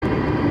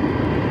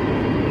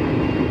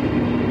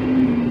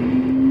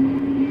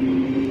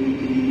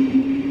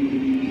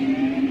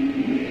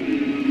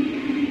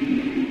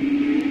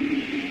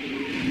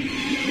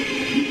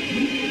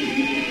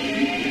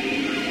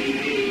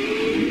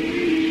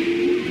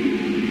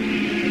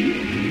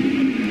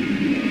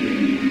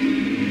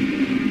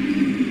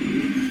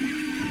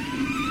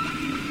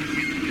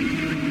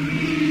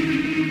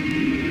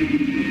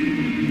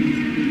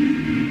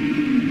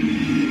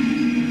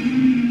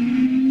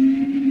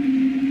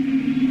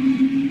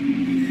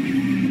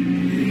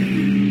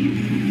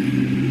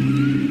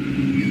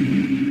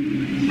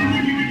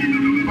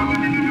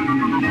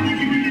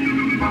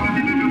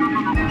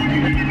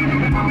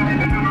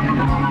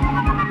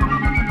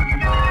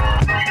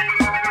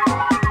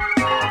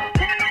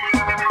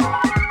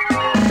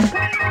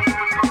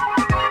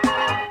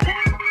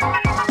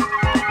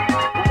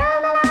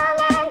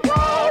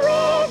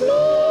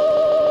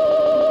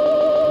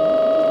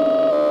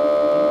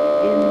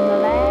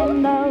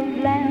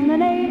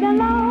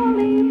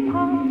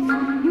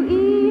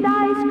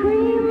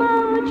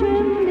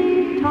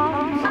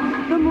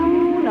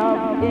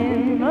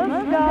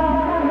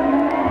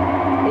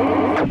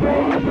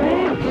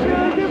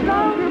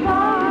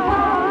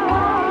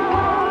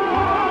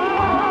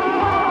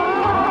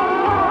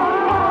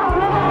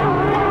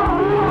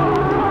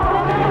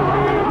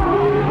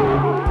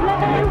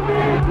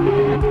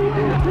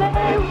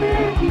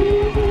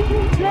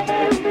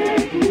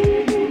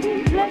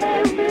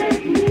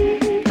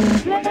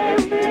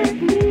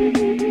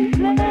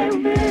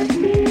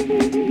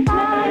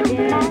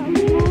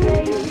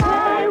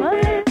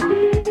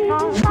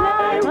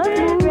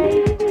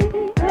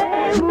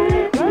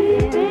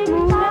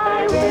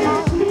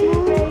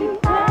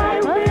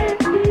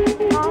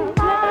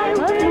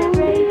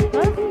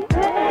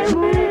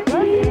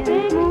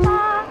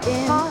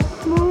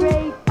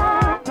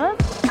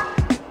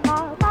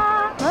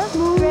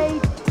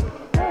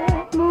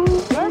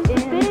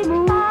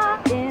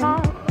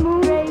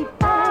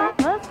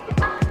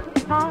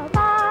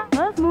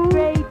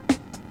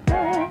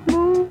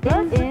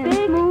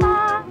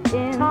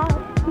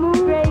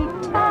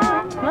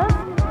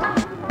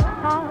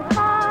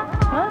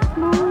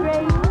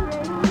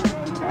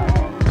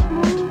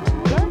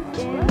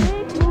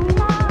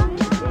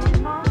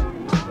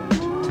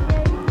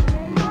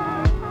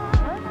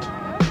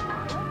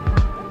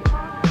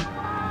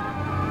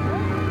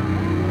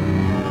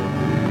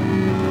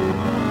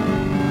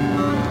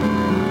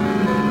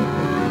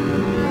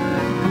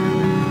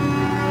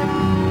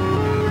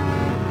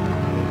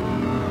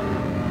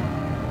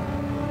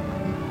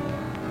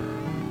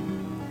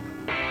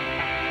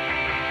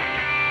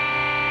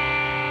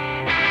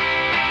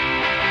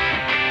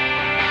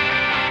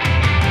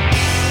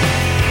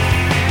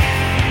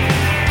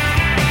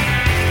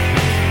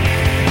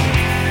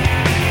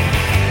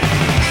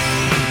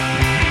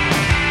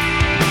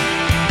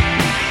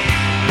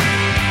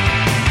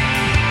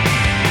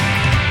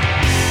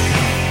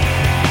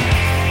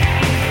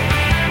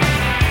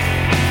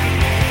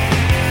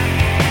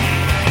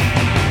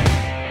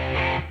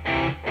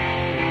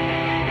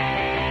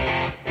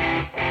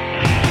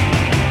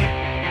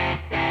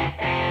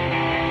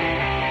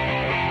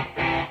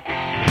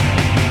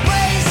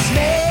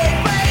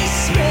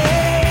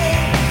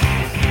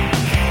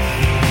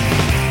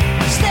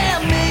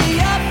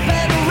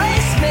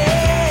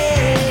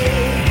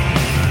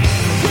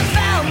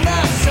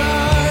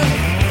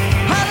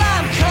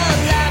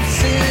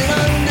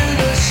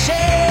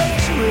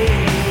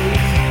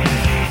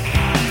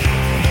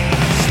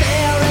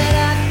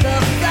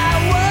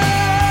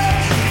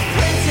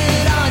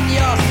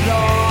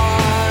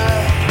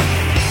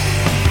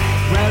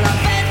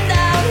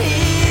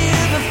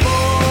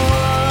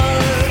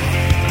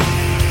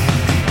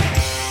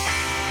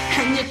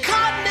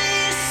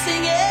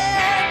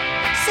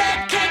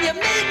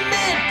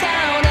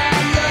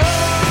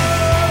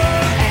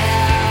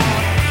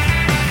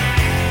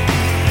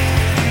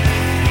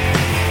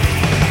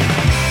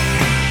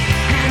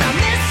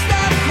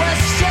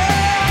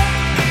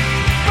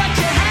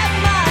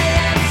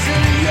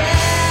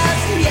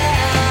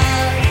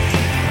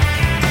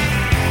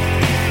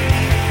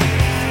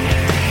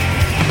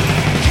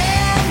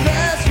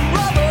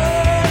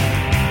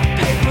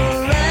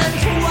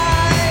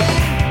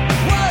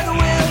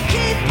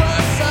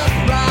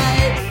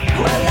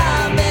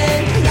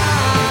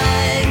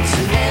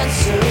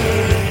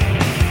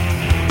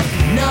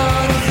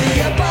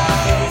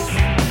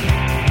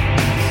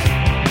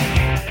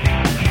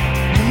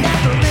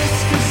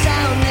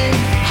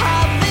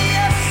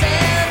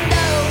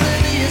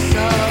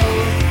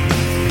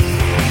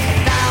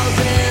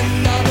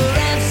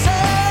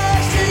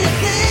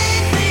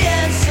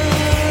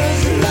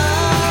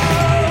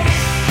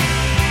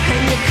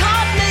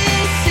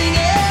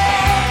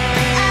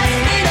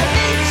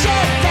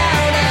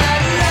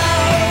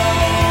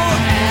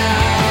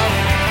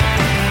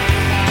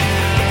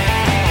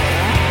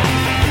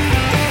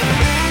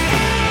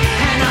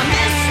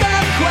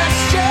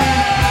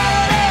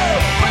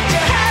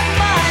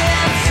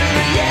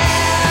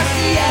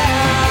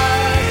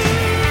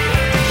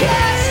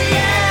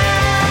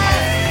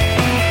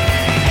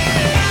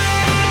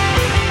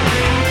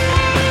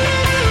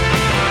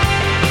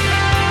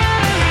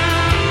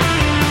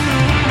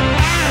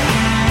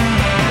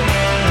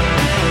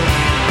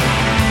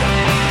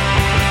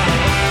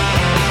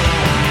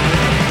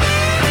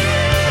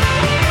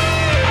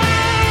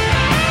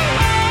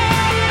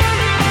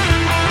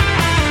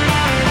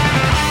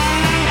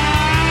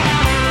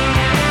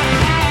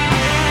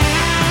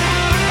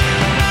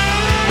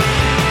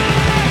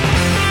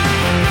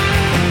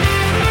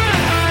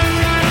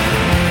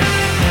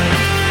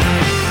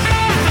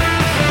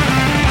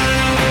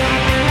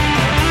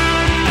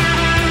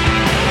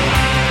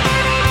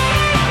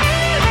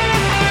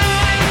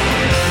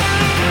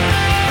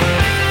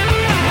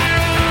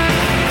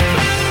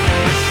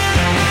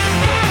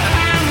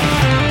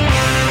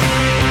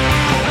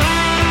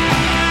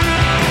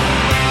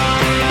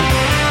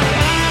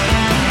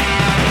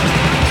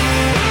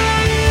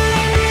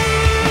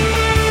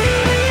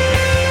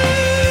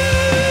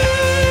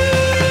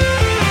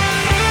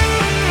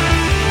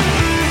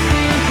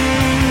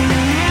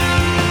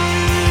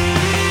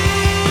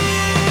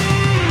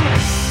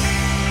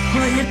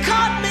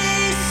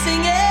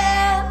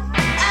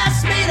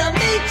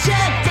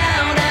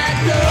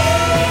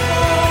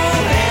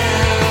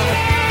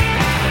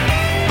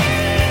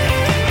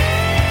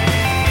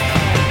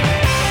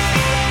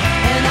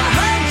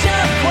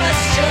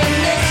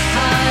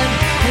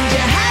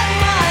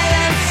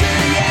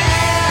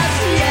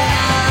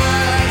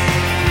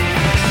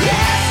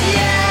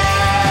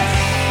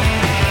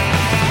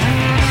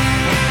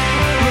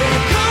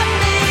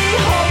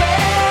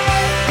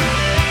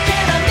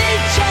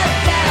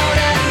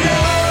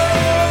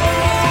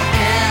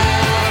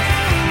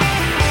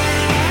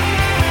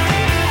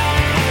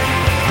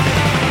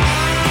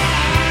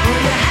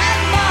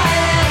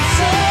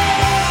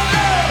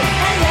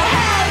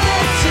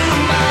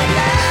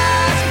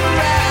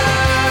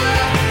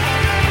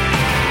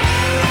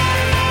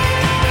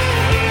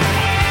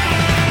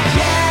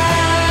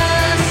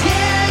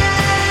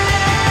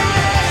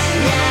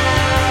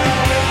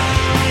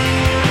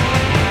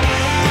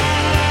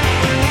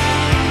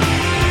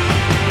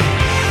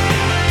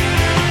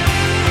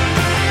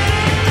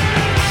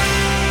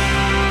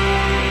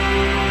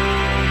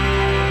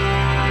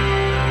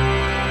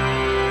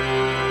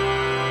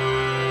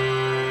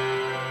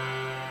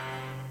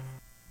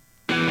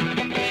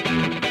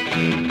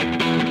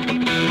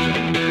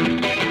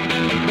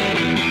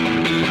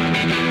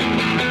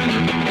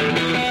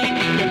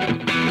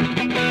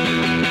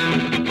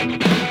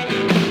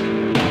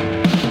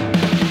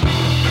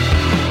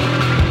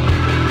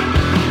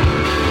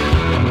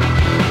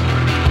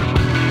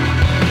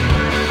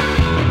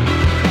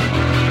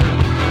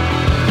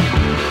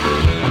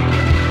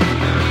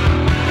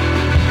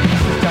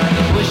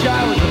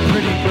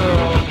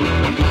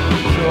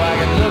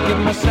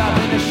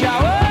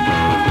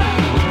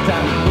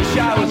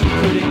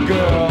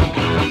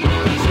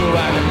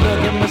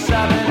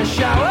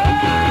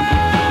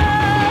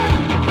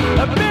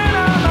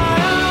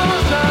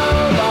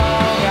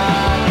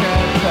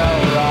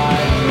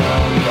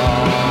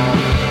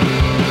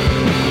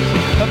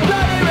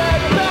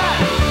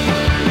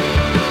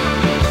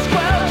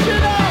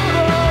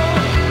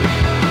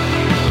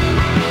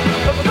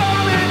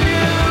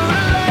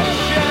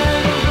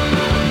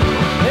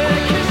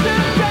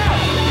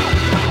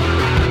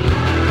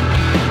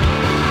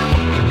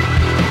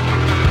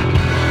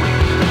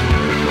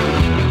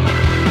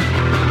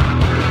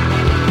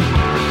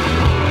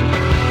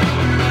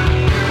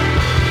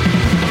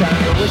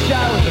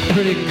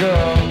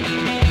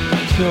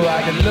so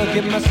I can look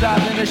at myself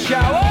in the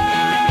shower.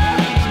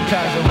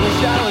 Sometimes I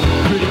wish I was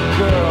a pretty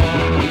girl,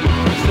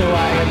 so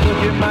I can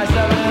look at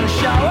myself in the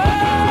shower.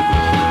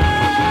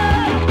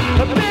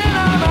 I've been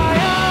on my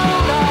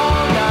own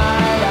all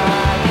night,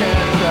 I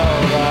can't tell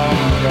wrong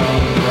from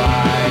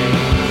right.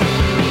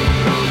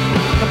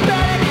 I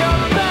better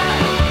come back,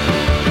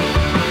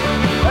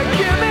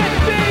 give me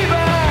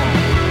fever,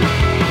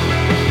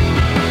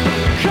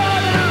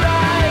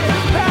 cauterize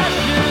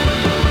passion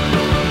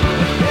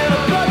in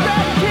a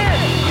blood-red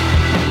kiss.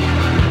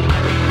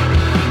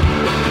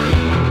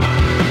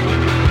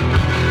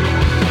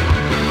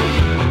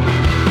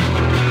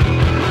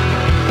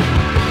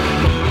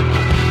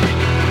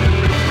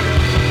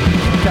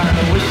 Sometimes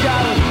I wish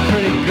I was a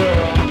pretty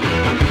girl,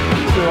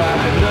 so I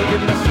could look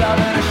at myself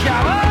in the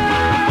shower.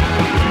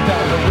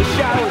 Sometimes I wish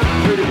I was a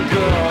pretty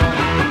girl,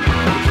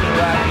 so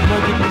I could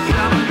look at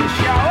myself in the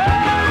shower.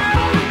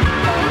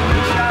 I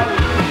wish I was.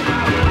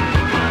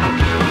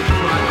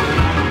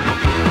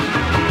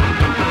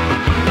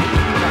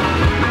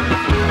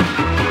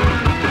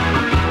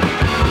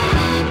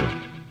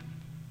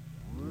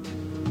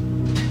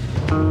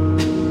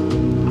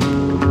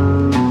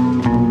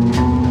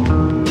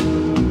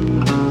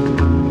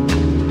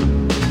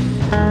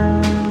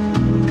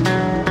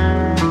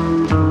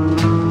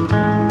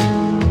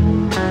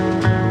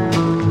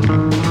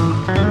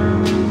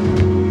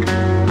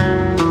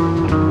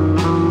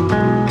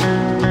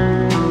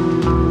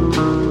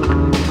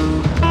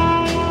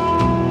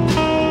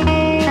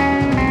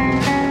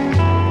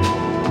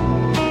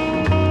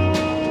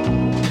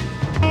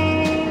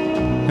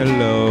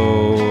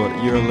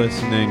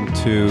 Listening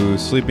to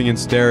Sleeping in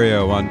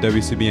Stereo on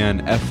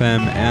WCBN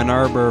FM Ann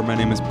Arbor. My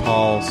name is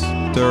Paul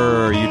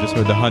Sturr. You just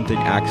heard The Hunting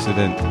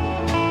Accident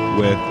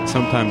with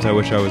Sometimes I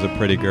Wish I Was a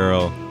Pretty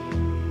Girl.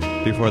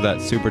 Before that,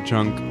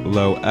 Superchunk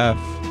Low F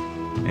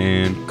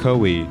and Coe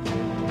with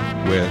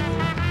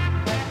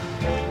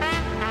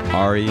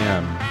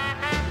REM.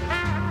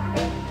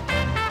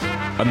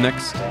 Up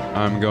next,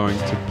 I'm going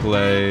to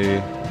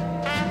play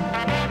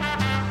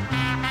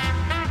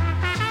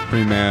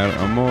Primer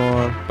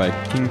Amor by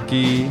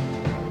Kinky.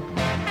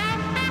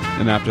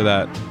 And after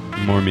that,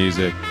 more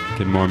music,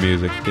 and more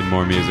music, and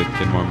more music,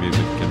 and more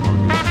music, and more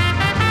music.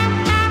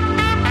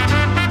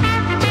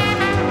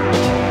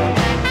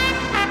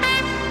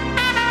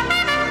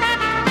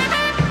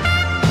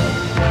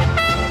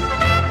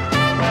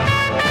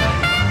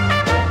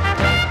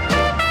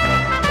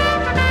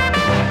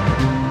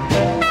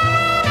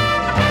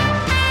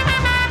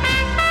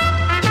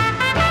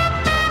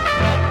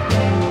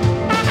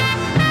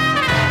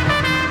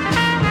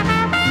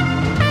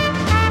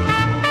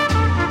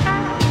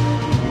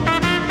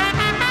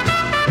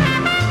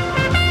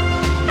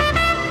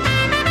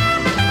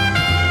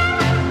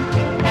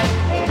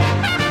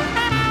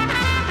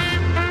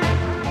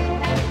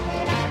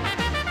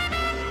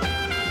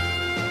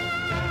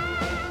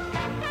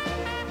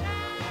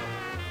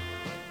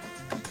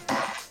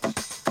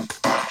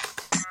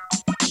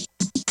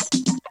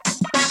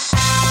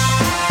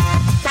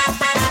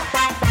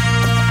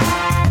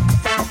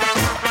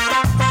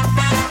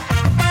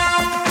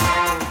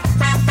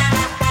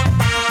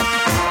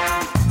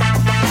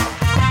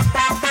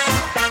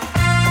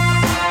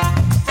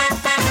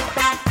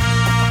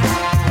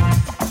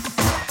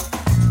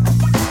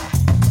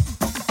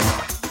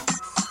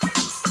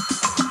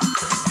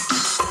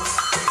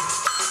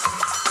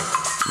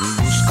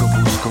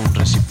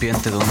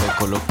 Donde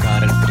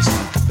colocar el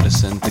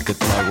presente que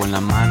traigo en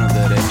la mano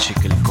derecha y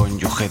que el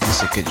cónyuge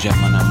dice que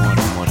llaman amor,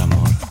 amor,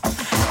 amor.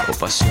 O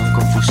pasión,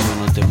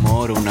 confusión o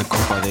temor, o una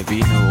copa de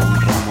vino o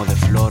un ramo de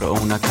flor, o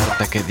una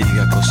carta que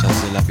diga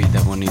cosas de la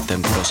vida bonita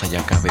en prosa y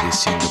acabe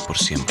diciendo por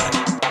siempre.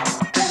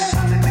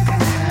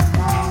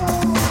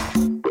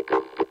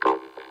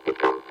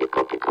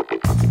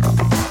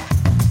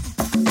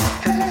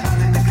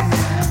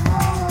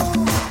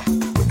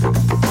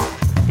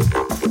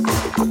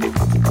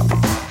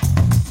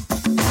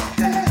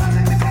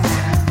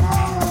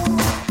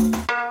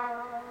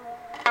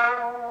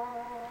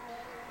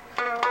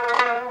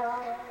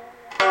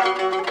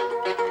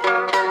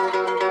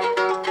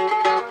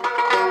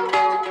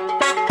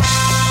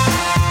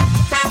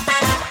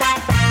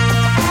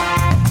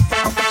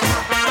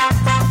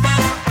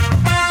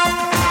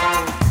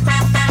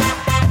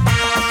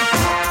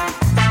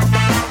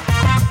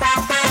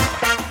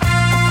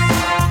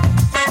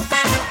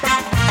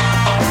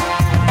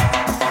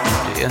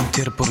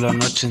 Por la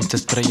noche entre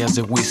estrellas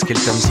de whisky,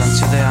 el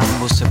cansancio de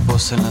ambos se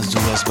posa en las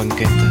duras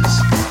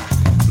banquetas.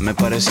 Me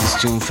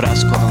pareciste un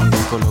frasco donde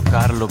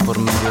colocarlo por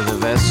medio de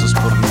besos,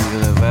 por medio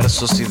de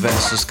versos y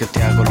besos que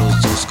te hago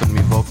los dos con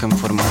mi boca en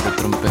forma de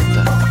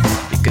trompeta.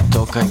 Y que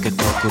toca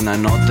una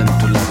nota en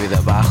tu labio de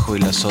abajo y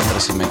las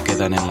otras se me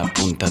quedan en la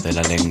punta de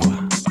la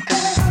lengua.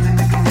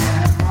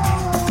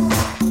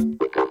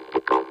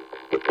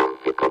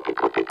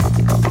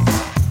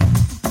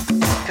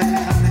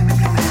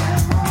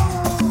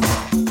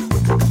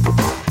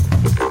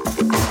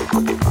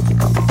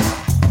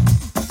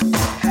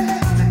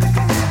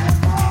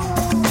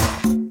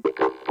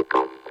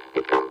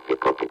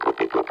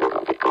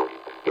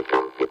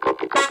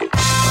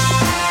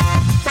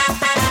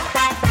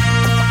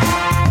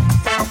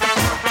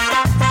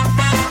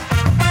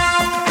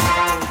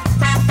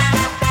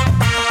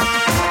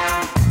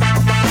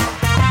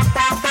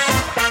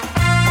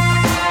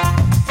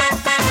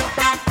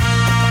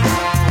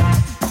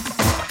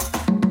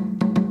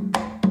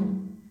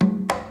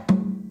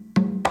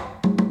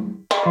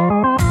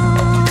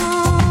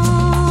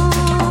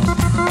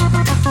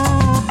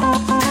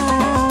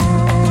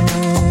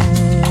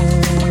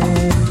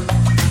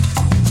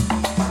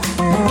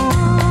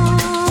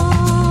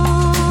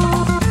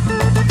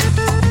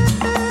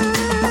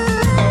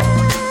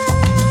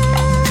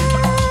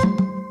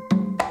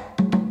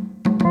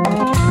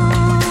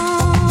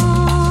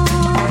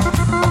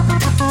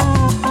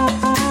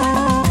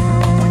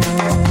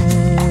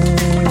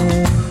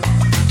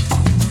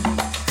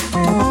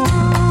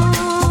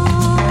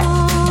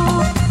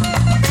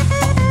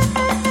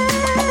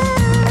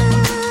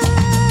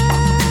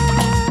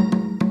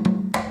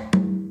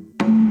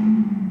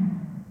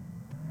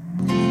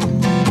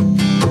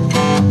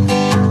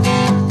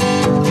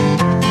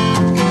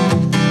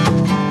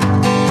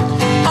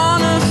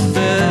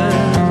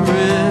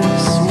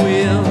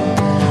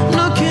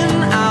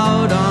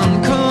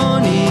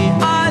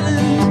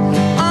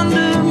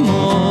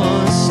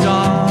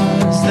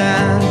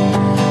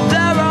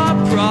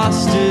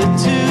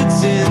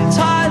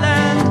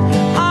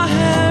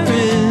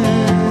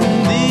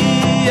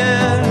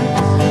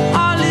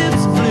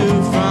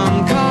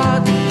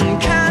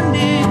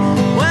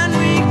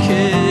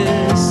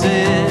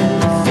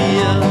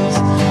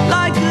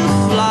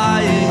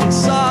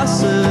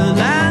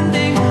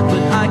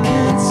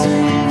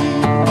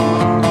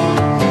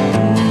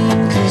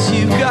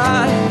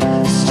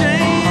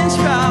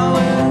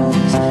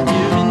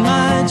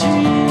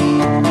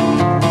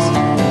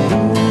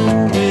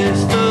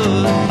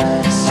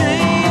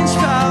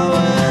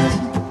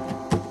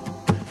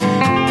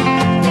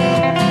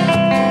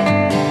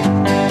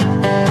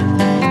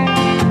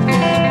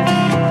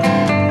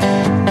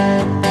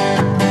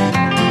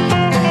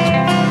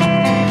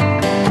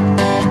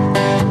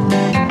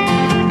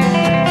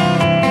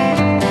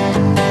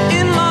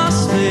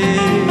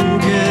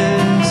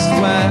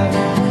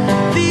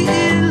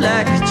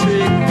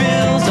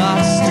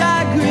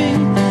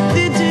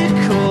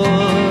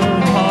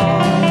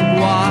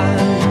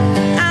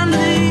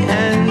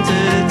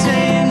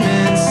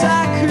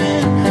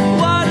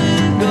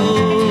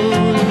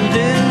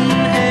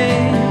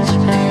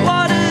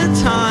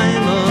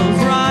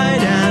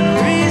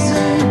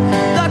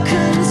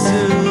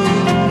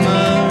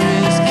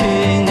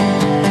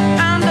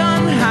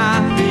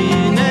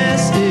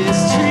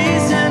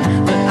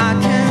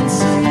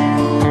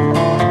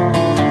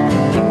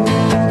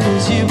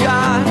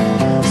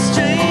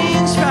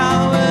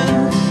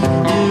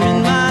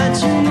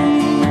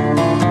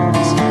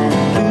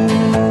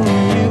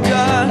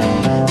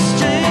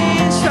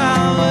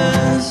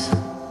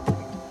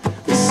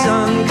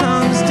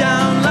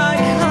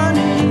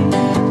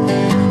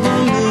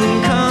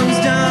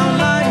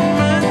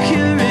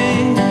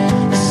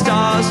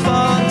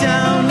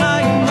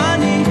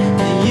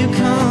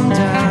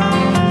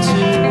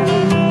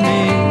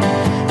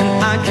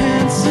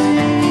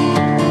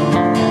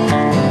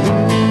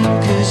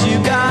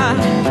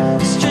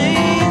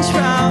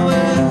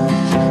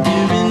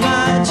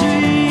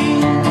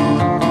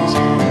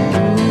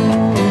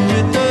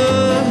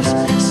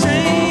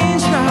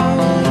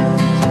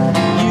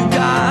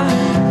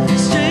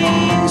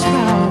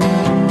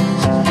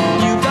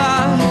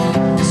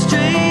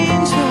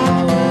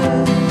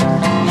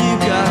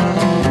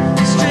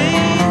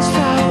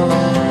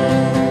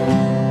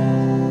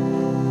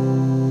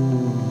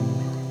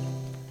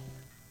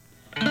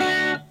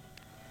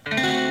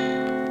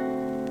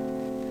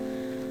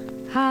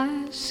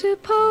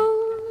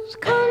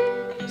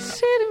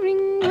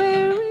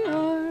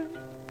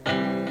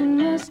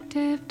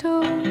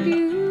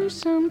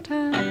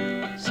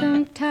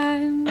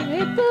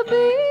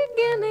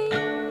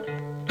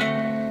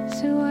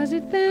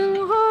 nothing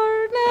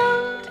hard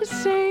now to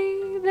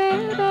say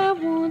that I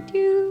want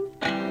you.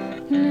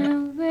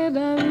 Now that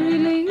I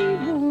really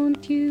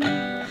want you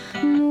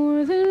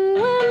more than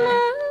when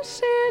I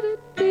said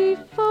it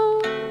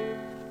before.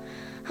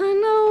 I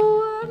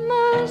know I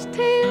must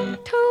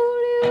have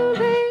told you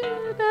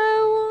that I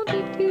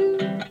wanted you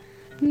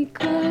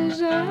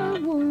because I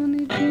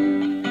wanted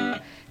you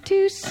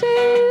to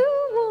say you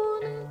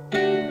wanted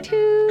me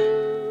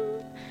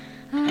too.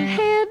 I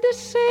had to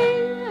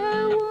say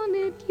I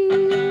wanted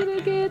you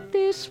to get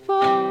this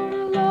far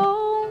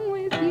along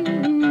with you.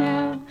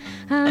 Now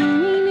I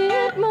mean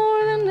it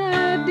more than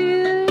I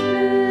did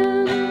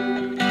then.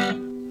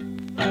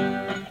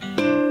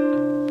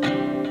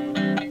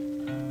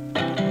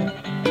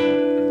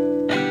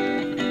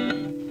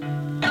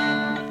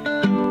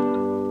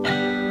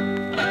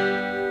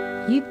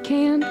 You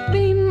can't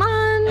be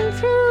mine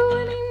through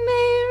any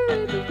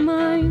merit of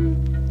mine.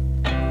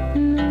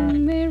 No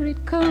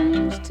merit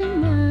comes to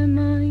my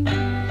mind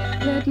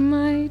that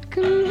might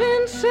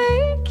convince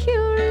a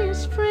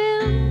curious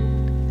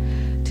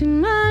friend to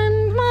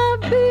mind my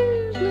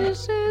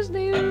business as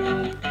they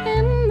roam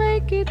and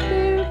make it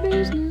their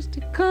business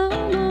to come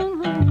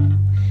on home,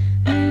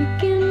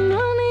 making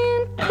money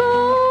and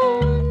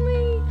calling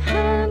me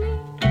honey,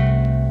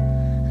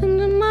 and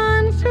to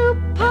mine through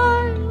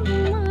piles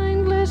of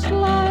mindless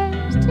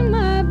lies to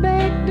my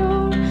back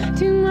door,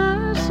 to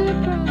my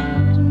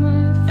surprise,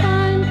 my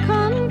fine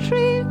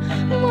country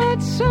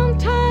might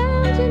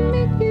sometimes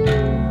admit you.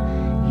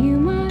 You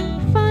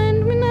might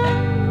find me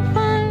not,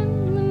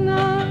 find me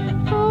not,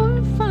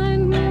 or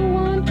find me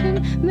wanting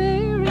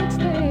merits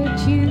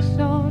that you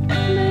thought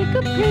would make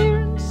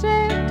appearance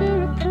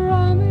after a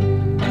promise.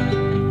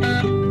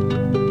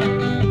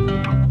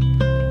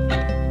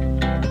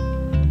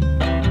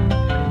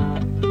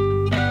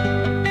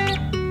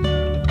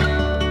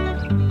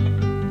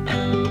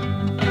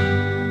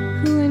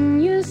 When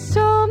you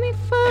saw me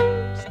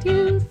first,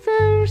 you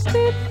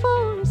thirsted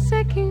for a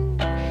second.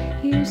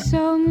 You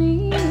saw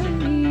me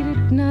late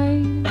at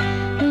night,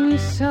 and you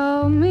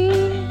saw me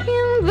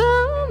in the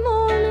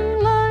morning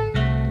light.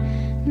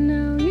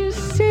 Now you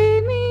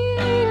see me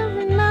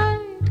every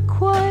night,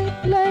 quite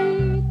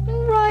late,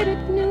 and right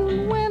at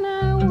noon when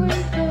I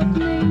wake up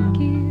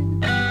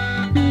naked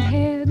and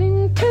head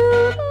into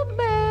the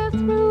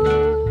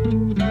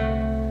bathroom.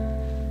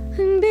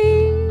 And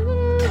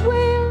even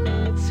when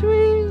it's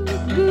real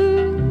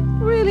good,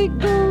 really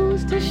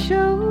goes to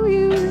show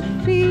you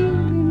that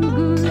feeling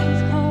good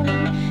is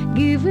hard,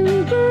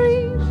 giving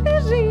grief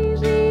is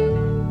easy.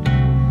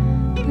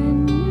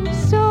 When you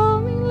saw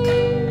me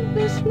leave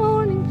this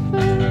morning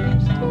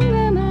first, and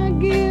then I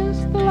guess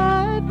the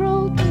light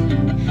broke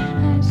in.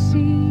 I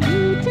see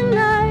you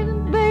tonight,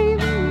 and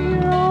baby,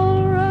 you're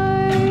alright.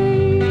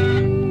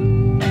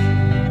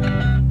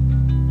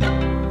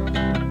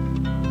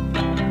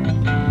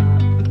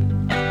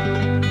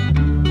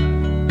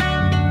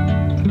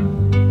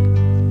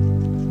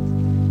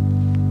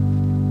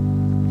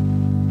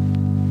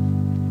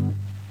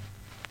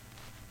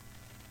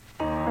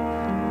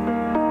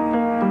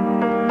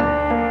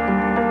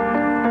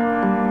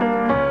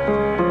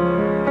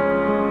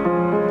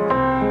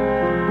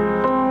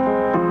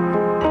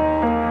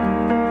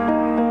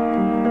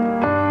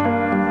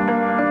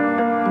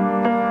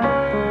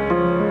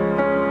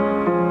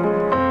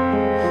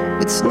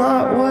 It's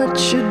not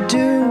what you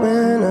do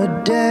in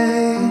a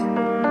day.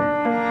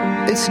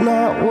 It's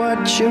not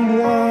what you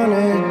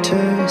wanted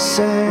to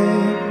say.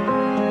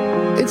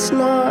 It's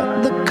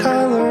not the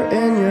color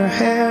in your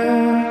hair.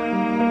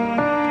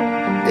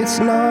 It's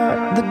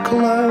not the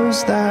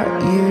clothes that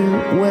you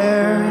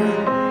wear.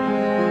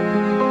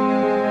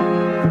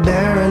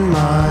 Bear in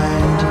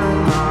mind,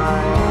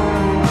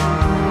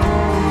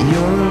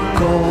 you're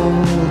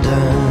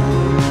golden,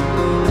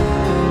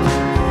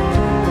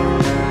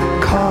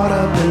 caught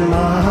up in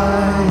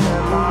mine.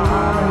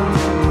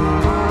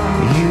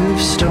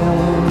 You've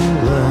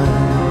stolen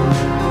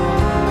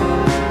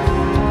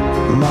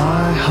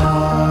my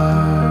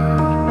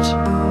heart.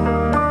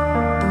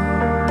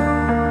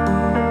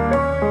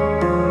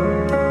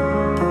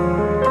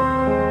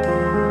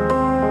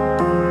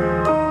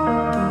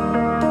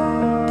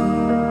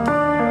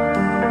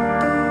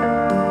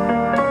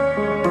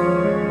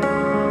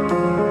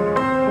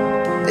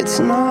 It's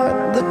not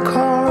the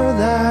car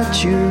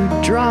that you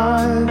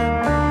drive.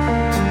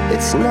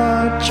 It's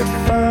not your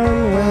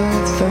phone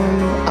with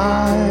an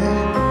eye.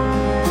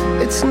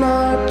 It's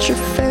not your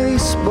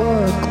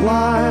Facebook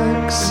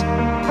likes.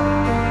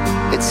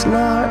 It's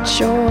not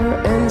your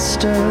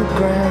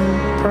Instagram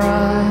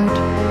pride.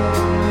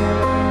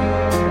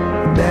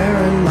 Bear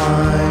in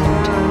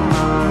mind,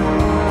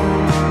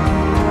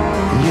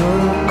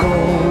 you're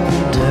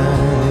golden,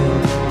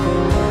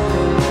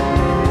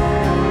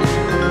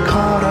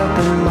 caught up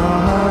in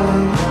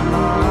mine.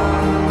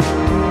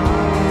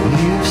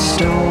 You've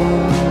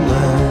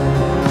stolen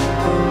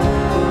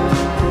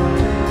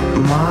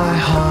my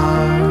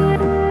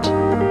heart.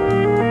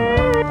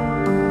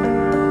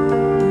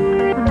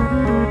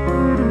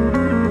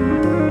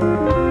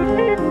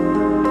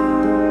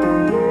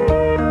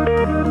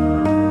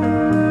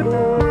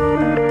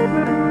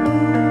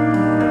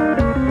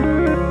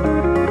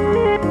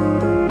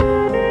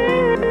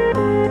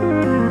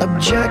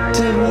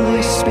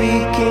 Objectively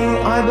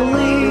speaking, I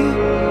believe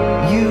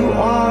you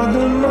are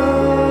the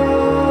moment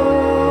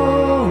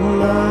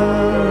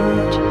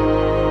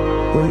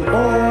when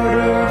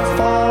order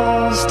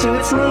falls to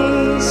its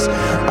knees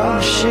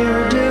of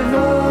sheer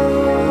devotion.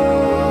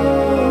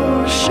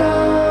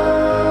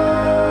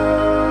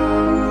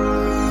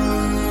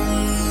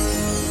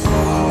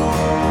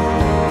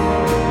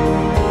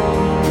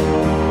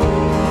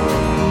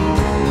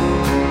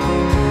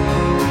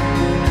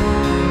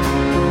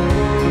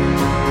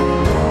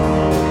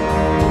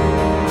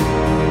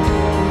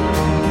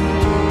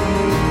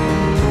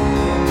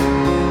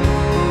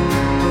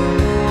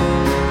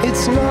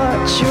 It's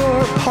not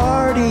your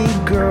party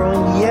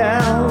girl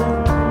yell.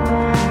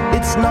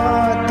 It's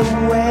not the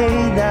way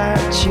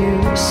that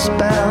you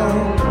spell.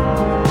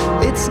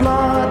 It's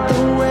not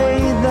the way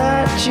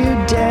that you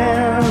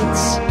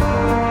dance.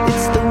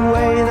 It's the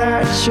way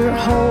that you're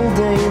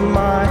holding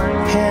my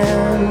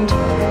hand.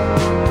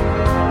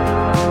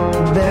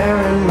 Bear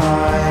in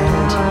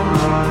mind,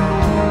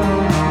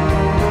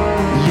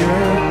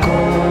 you're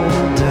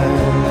golden.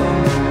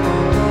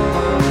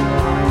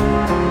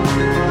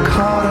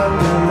 Caught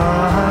up in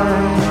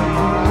mine,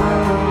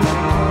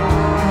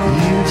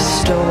 you've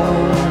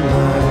stolen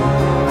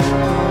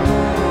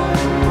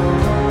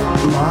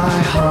my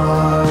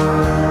heart.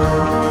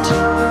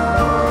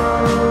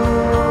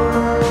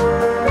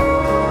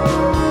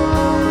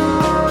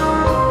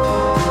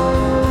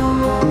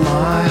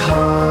 My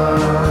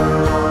heart.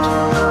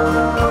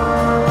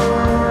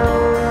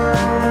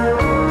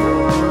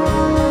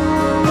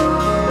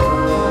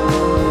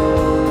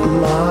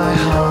 My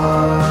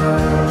heart.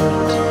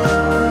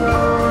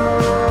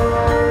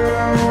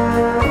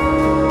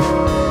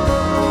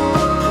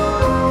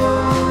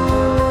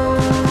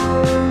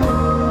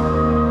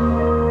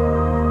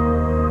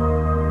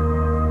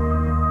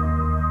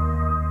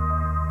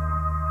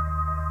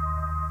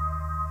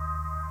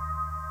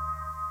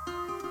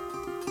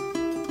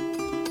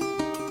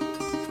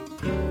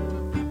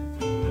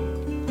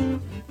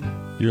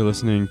 You're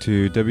listening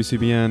to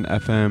WCBN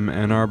FM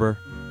Ann Arbor.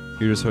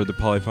 You just heard the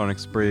Polyphonic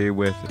Spree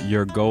with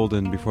You're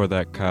Golden. Before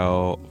that,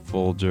 Kyle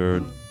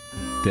Folger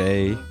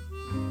Day.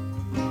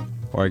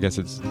 Or I guess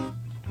it's...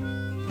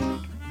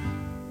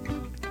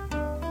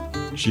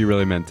 She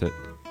Really Meant It.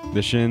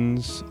 The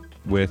Shins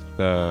with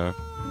their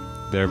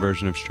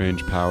version of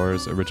Strange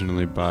Powers,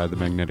 originally by the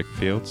Magnetic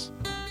Fields.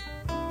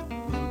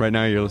 Right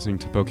now you're listening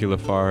to Pokey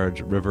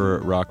Lafarge, River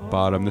at Rock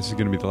Bottom. This is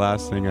going to be the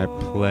last thing I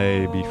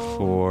play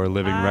before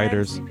Living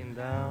Writers.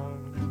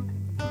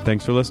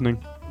 Thanks for listening.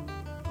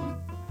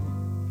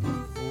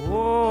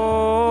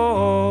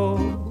 Whoa,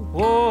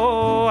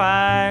 whoa,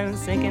 I'm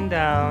sinking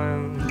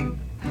down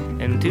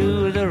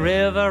into the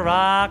river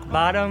rock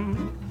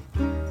bottom.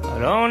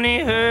 I'd only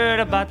heard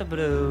about the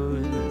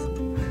blues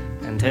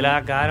until I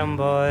got 'em,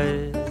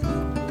 boys.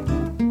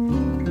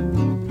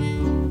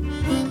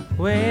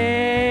 Where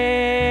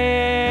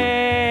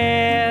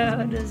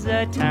does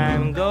the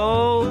time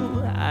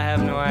go? I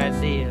have no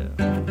idea.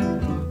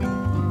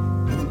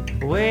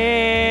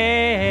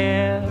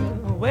 Where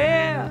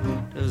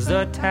does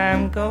the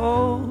time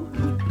go?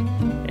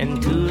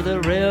 Into the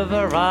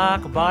river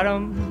rock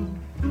bottom.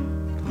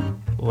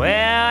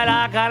 Well,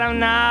 I got 'em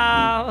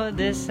now,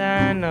 this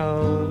I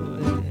know.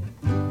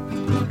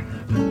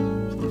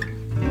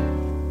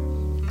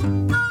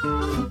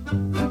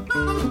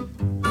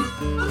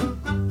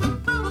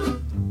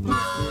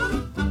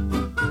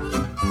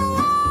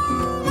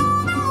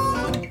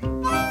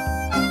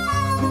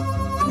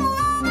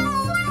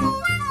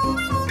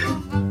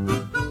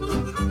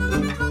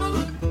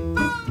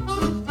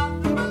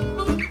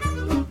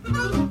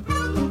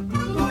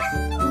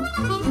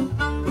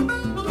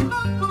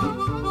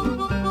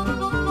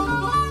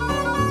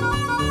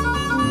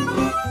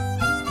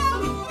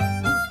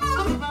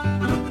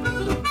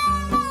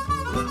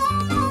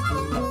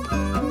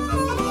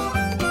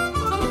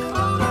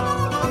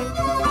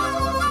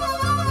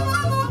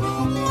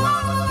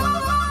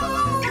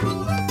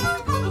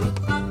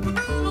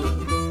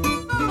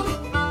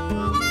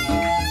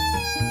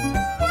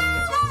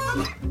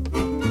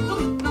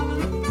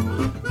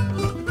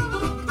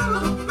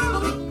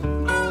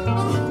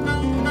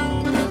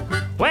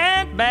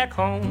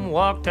 Home,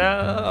 walked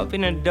up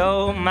in the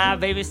door, my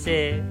baby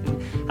said,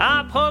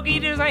 "Ah, Pokey,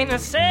 this ain't the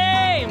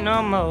same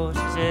no more." She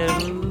said,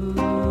 "Ooh,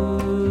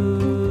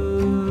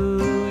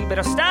 you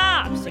better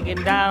stop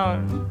sinking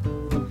down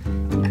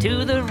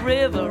to the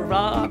river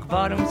rock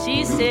bottom."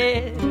 She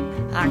said,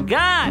 "I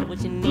got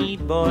what you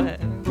need, boy.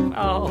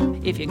 Oh,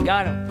 if you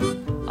got 'em,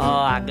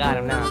 oh, I got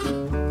 'em now."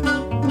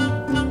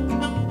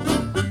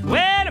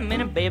 Wait a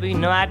minute, baby,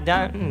 no I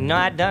done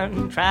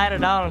tried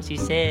it all. And she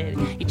said,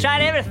 "You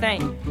tried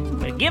everything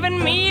but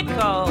giving me a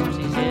call."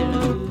 She said,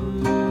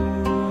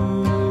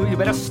 "Ooh, you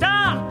better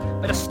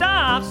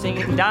stop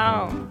singing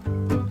down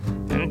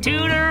into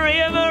the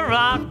river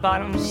rock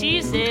bottom."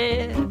 She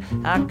said,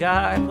 "I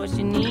got what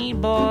you need,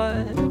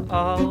 boy.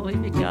 Oh,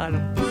 if you got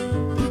 'em."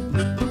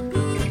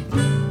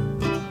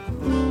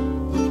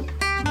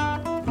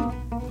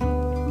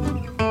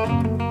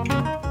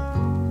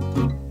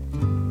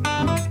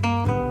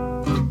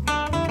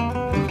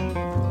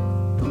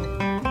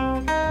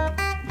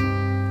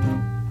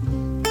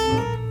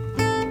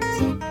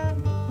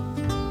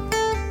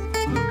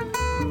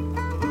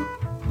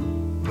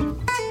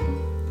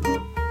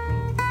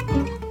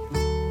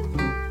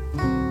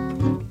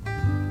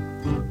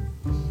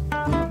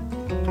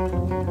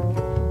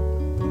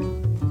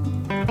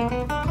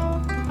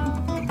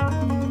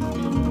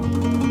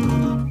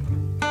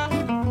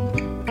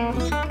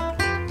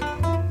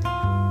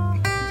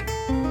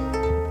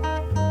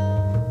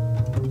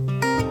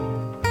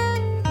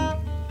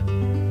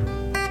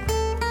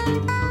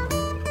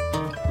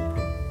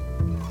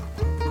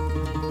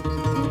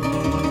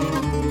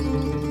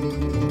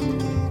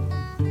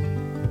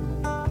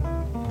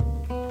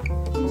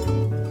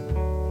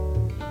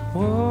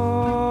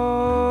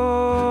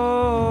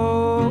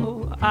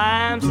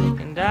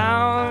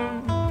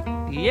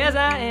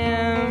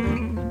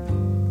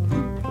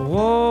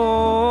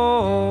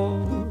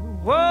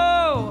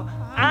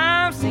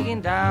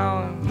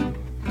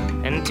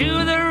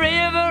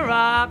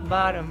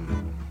 bottom.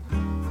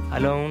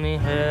 I'd only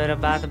heard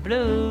about the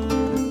blues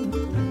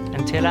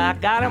until I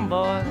got 'em,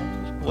 boys.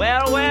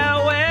 Well,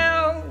 well,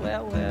 well,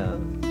 well, well.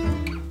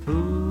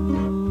 Ooh,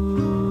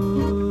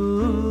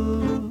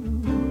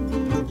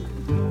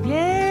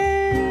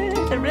 yeah,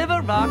 the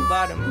river rock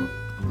bottom.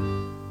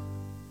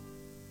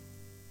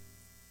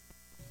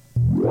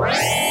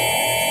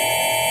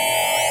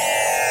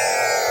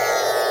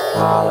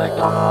 Calling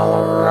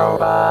all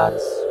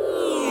robots.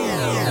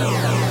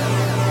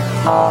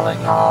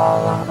 Calling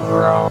all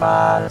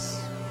robots.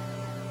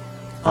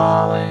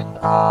 Calling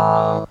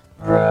all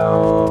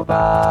robots.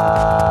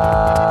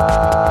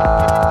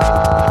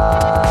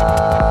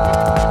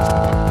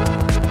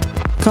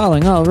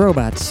 Calling all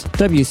robots.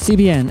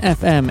 WCBN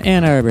FM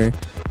Ann Arbor,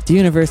 the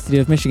University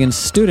of Michigan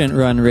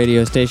student-run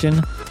radio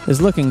station,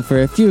 is looking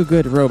for a few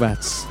good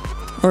robots,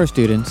 or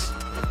students,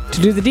 to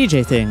do the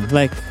DJ thing,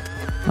 like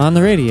on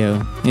the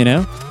radio, you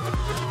know?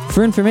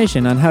 For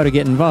information on how to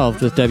get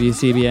involved with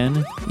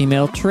WCBN,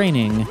 email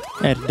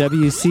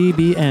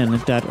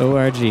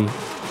training@wcbn.org.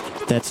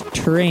 That's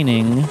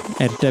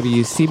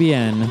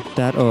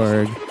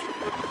training@wcbn.org.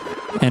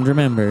 And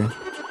remember,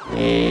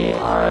 we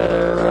are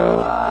the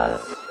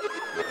robots.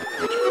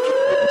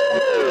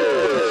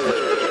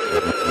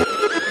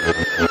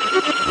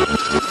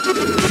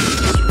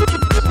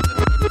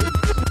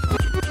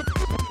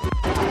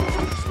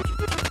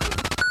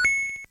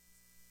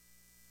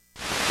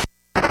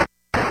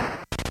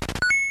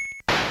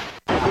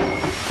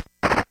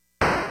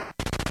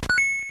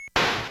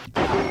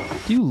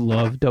 Do you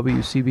love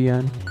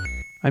WCBN?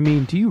 I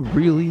mean, do you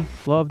really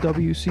love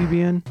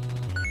WCBN?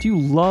 Do you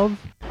love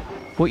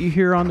what you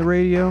hear on the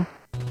radio?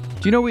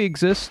 Do you know we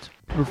exist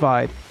to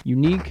provide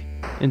unique,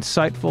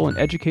 insightful, and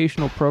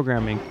educational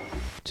programming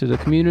to the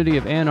community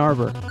of Ann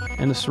Arbor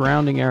and the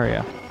surrounding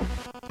area?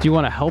 Do you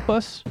want to help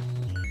us?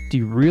 Do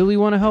you really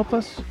want to help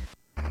us?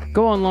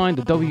 Go online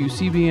to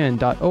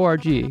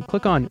wcbn.org,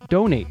 click on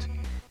Donate,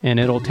 and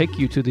it'll take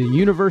you to the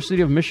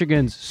University of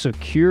Michigan's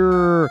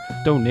secure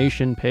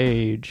donation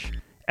page.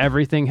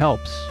 Everything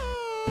helps.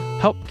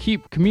 Help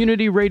keep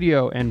community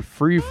radio and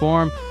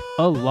freeform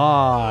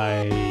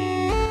alive.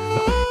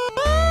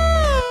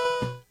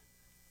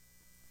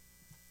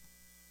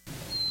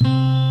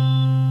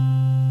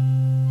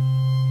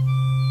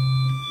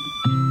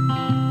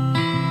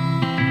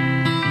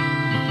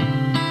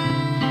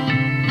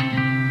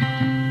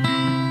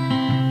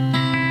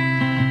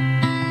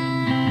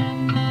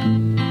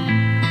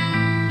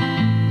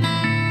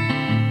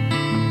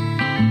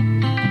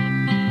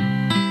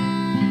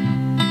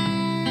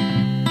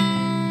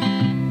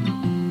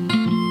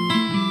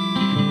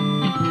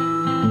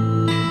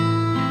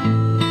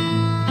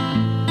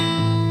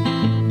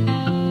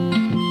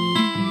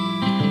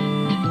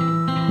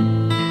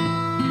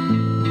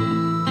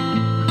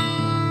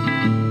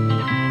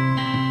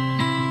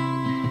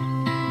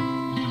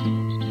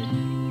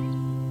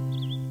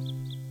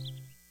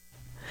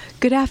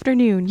 Good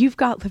afternoon. You've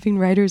got Living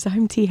Writers.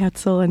 I'm T.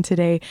 Hetzel, and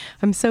today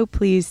I'm so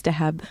pleased to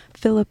have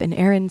Philip and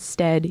Erin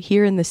Stead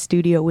here in the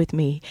studio with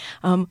me.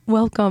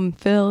 Welcome,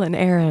 Phil and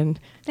Erin.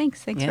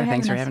 Thanks for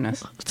having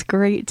us. It's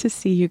great to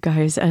see you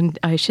guys. And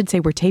I should say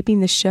we're taping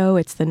the show.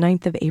 It's the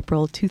 9th of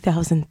April,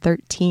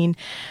 2013.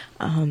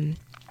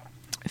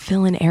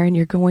 Phil and Erin,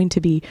 you're going to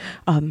be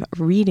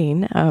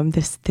reading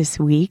this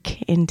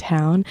week in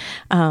town,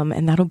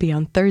 and that'll be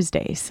on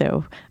Thursday.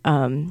 So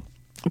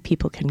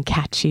people can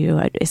catch you.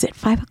 Is it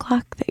 5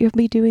 o'clock that you'll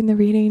be doing the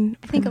reading?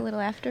 I think a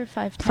little after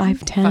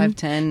 5:10.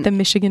 5:10. The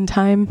Michigan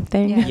time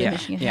thing.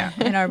 Yeah.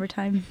 Ann Arbor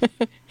time.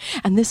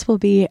 And this will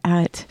be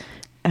at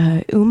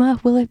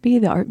UMA, will it be?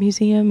 The Art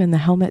Museum and the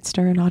Helmut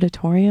Stern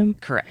Auditorium?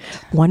 Correct.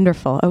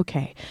 Wonderful.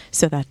 Okay.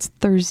 So that's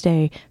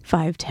Thursday,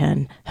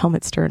 5:10,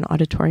 Helmut Stern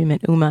Auditorium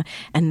at UMA.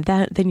 And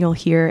then you'll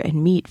hear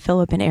and meet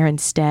Philip and Erin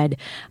Stead.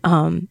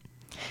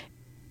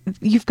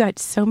 You've got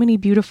so many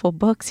beautiful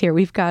books here.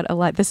 We've got a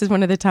lot. This is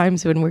one of the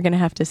times when we're going to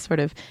have to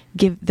sort of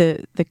give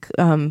the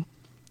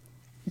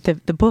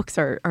books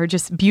are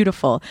just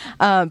beautiful.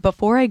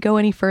 Before I go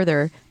any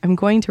further, I'm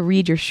going to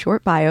read your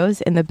short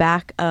bios in the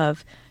back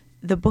of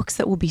the books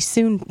that will be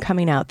soon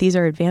coming out. These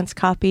are advanced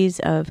copies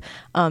of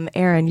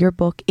Erin, your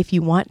book, If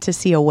You Want to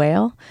See a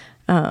Whale.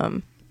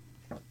 And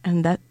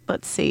that,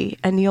 let's see,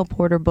 a Neil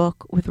Porter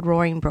book with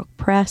Roaring Brook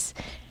Press.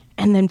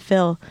 And then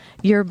Phil,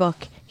 your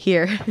book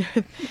here.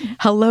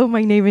 Hello,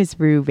 my name is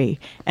Ruby.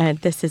 And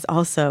this is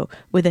also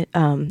with a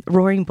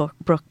Roaring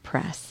Brook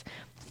Press,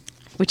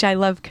 which I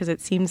love because it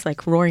seems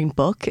like Roaring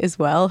Book as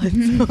well.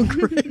 It's so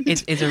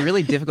great. It's a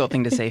really difficult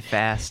thing to say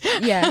fast.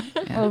 Yeah.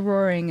 Well,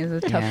 roaring is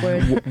a tough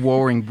word.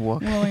 Roaring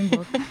Book. Roaring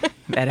Book.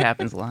 That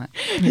happens a lot.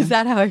 Is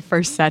that how I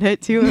first said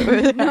it too?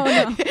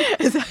 No.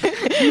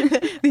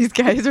 These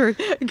guys were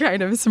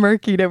kind of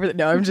smirking over.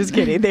 No, I'm just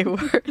kidding. They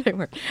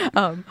were.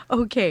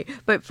 Okay,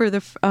 but for the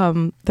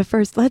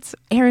first, let's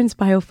Erin's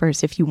bio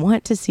first. If you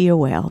want to see a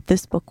whale,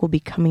 this book will be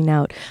coming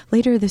out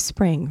later this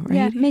spring, right?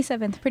 Yeah, May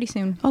 7th, pretty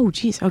soon. Oh,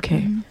 geez.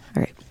 Okay. Mm-hmm.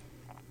 All right.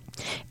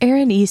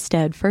 Erin E.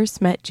 Stead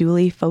first met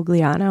Julie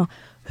Fogliano,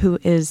 who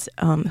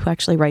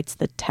actually writes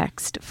the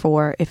text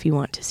for If You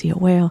Want to See a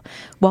Whale,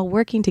 while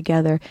working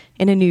together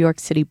in a New York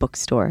City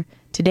bookstore.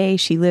 Today,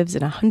 she lives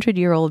in a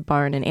 100-year-old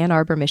barn in Ann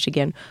Arbor,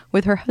 Michigan,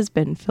 with her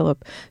husband,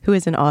 Philip, who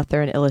is an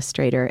author and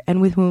illustrator,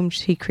 and with whom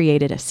she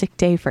created A Sick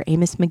Day for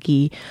Amos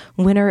McGee,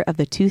 winner of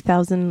the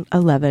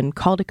 2011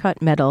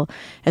 Caldecott Medal,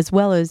 as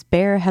well as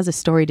Bear Has a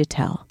Story to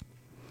Tell.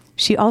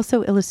 She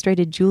also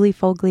illustrated Julie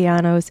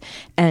Fogliano's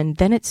And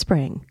Then It's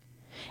Spring.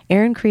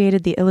 Erin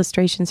created the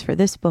illustrations for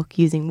this book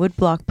using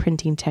woodblock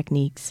printing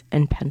techniques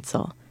and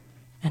pencil.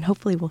 And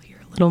hopefully we'll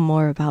hear a little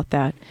more about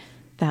that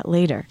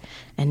later.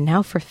 And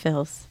now for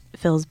Phil's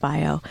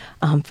bio,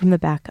 from the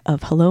back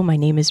of Hello, My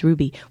Name is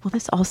Ruby. Will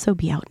this also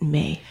be out in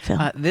May,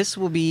 Phil? This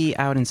will be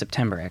out in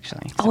September,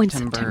 actually. Oh, in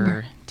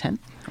September. 10th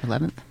or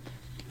 11th?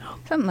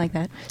 Something like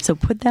that. So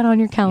put that on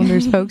your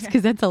calendars, folks,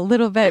 because that's a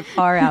little bit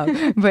far out,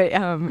 but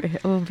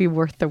it will be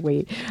worth the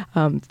wait.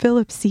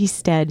 Philip C.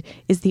 Stead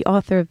is the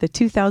author of the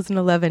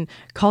 2011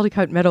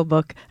 Caldecott Medal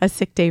book, A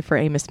Sick Day for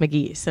Amos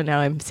McGee. So now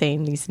I'm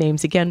saying these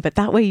names again, but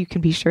that way you can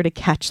be sure to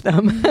catch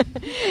them.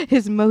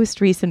 His most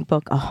recent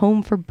book, A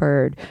Home for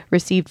Bird,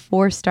 received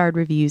 4-starred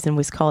reviews and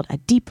was called A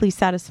Deeply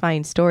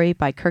Satisfying Story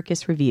by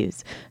Kirkus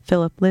Reviews.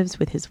 Philip lives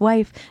with his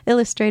wife,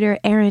 illustrator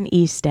Erin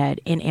E. Stead,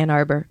 in Ann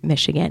Arbor,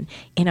 Michigan,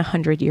 in a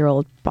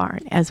 100-year-old barn,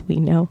 as we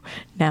know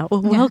now.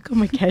 Well,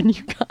 welcome again,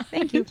 you guys.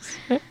 Thank you.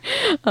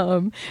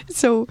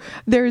 So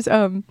there's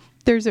a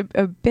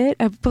bit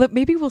of,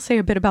 maybe we'll say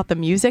a bit about the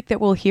music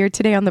that we'll hear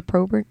today on the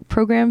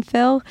program,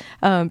 Phil,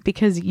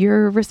 because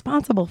you're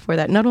responsible for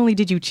that. Not only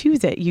did you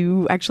choose it,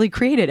 you actually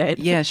created it.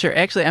 Yeah, sure.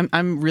 Actually,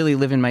 I'm really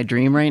living my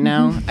dream right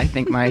now. I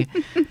think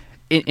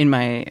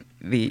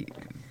the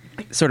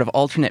sort of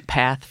alternate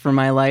path for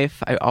my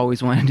life, I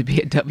always wanted to be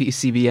a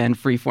WCBN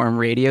freeform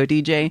radio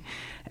DJ.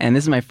 And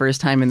this is my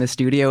first time in the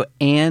studio,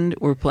 and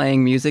we're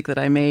playing music that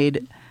I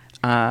made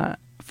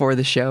for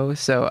the show.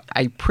 So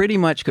I pretty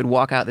much could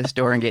walk out this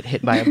door and get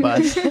hit by a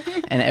bus,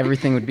 and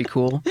everything would be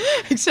cool.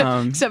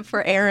 Except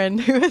for Erin,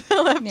 who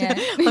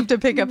left to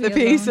pick up the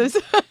pieces.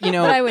 You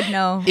know, but I would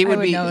know. It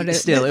would be a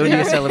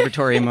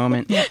celebratory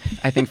moment,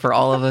 I think, for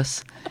all of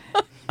us.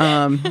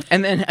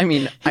 And then, I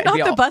mean, not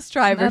the bus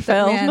driver,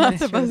 Phil. Not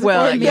the bus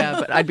well, yeah,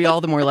 but I'd be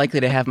all the more likely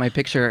to have my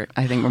picture,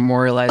 I think,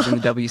 memorialized in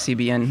the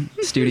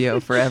WCBN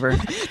studio forever.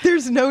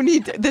 There's no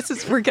need.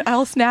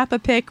 I'll snap a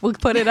pic. We'll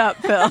put it up,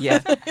 Phil. Yeah.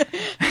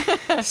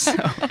 So,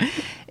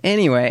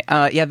 anyway,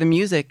 the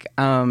music.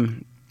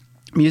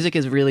 Music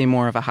is really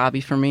more of a hobby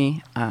for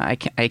me. I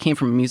came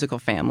from a musical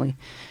family.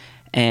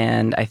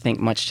 And I think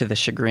much to the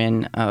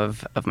chagrin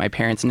of my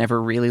parents, never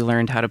really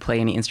learned how to play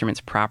any instruments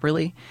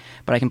properly.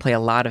 But I can play a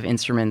lot of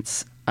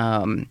instruments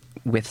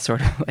with sort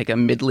of like a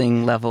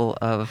middling level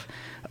of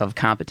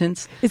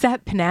competence. Is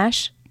that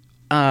panache?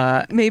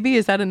 Maybe,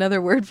 is that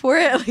another word for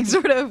it? Like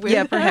sort of.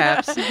 Yeah,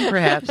 perhaps.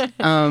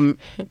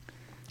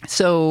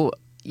 So,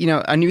 you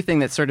know, a new thing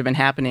that's sort of been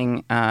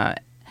happening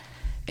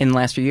in the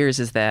last few years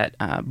is that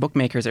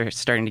bookmakers are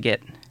starting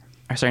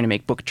to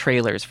make book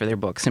trailers for their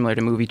books, similar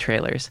to movie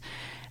trailers.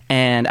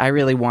 And I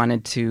really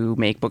wanted to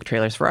make book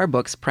trailers for our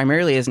books,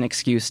 primarily as an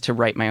excuse to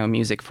write my own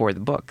music for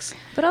the books.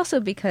 But also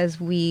because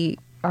we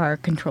are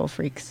control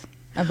freaks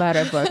about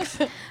our books.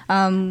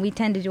 We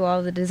tend to do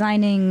all the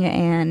designing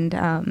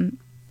and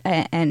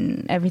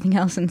everything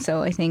else. And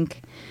so I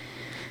think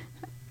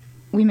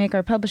we make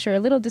our publisher a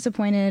little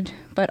disappointed,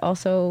 but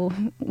also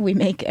we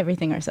make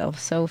everything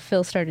ourselves. So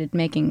Phil started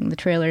making the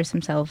trailers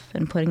himself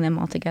and putting them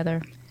all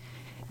together.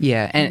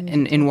 Yeah, and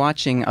in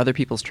watching other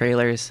people's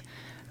trailers,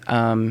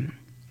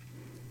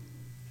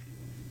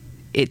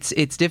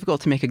 it's difficult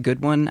to make a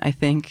good one, I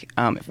think,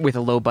 with a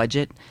low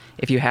budget,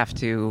 if you have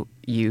to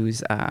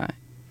use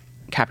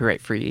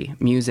copyright-free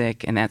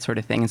music and that sort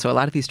of thing. And so a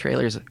lot of these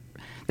trailers,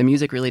 the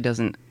music really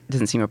doesn't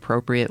seem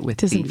appropriate with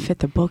doesn't fit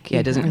the book.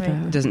 Yeah, it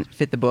doesn't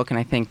fit the book, and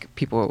I think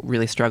people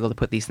really struggle to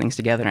put these things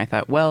together. And I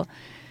thought, well,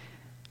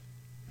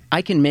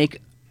 I can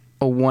make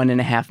a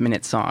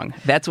 1.5-minute song.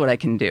 That's what I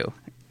can do.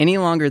 Any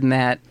longer than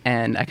that,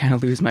 and I kind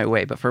of lose my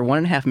way. But for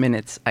 1.5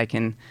 minutes, I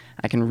can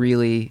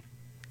really,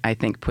 I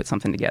think, put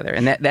something together.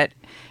 And that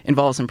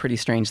involves some pretty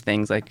strange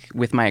things, like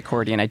with my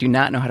accordion. I do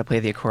not know how to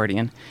play the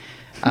accordion,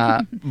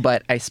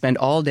 but I spend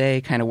all day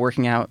kind of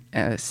working out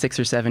a 6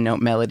 or 7 note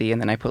melody, and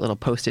then I put little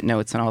Post-it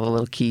notes on all the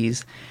little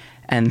keys,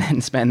 and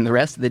then spend the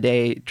rest of the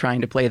day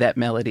trying to play that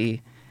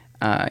melody,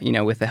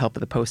 with the help of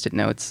the Post-it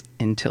notes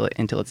until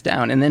it's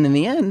down. And then in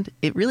the end,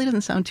 it really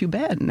doesn't sound too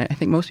bad. And I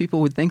think most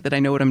people would think that I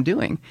know what I'm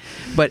doing.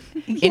 But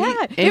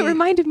it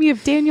reminded me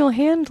of Daniel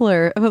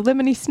Handler of a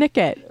Lemony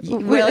Snicket.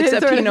 Well,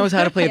 except he knows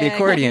how to play the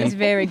accordion. He's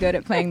very good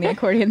at playing the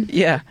accordion.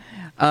 Yeah.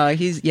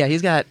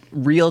 He's got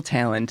real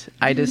talent.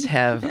 I just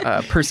have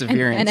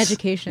perseverance and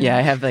education. Yeah,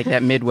 I have like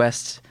that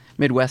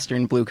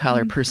Midwestern blue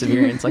collar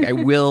perseverance. Like I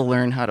will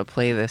learn how to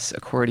play this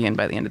accordion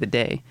by the end of the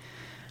day.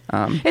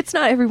 It's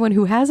not everyone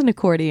who has an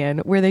accordion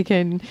where they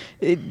can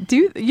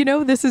do,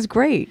 this is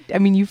great. I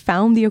mean, you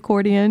found the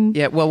accordion.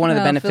 Yeah, well, one of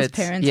the benefits,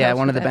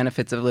 one of the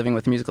benefits of living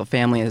with a musical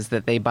family is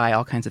that they buy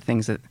all kinds of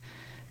things that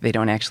they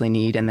don't actually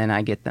need, and then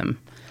I get them.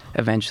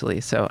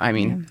 eventually. So, I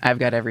mean, I've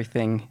got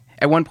everything.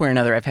 At one point or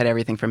another, I've had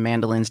everything from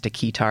mandolins to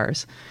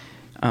guitars.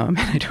 And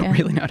I don't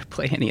really know how to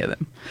play any of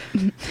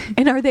them.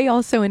 And are they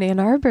also in Ann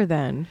Arbor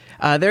then?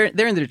 They're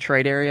in the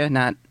Detroit area,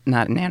 not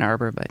in Ann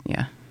Arbor, but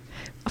yeah.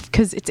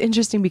 Because it's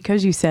interesting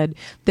because you said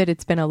that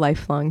it's been a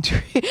lifelong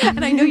dream.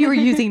 And I know you were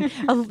using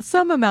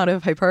some amount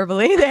of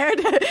hyperbole there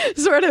to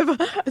sort of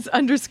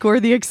underscore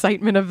the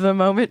excitement of the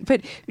moment.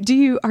 But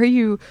are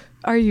you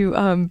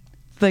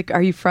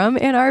from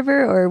Ann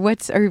Arbor, or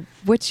what's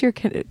your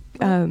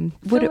Phil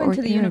went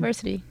to the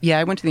university. Yeah,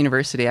 I went to the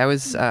university.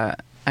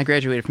 I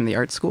graduated from the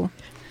art school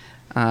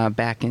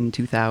back in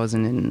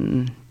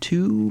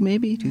 2002,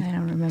 maybe? I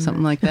don't remember.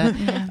 Something like that.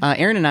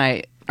 Aaron and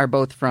I are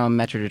both from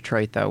Metro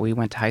Detroit, though. We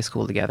went to high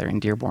school together in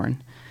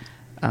Dearborn.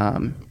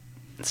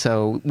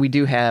 So we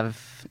do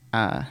have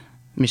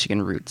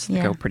Michigan roots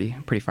that go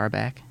pretty far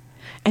back.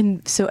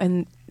 And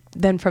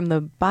then from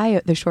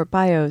the short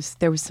bios,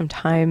 there was some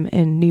time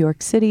in New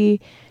York City,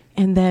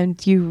 and then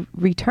you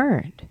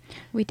returned.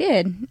 We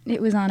did.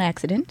 It was on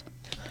accident,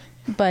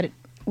 but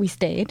we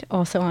stayed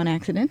also on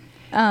accident.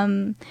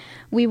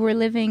 We were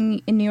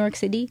living in New York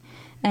City,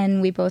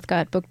 and we both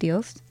got book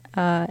deals,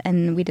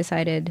 and we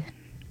decided,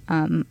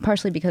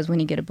 partially because when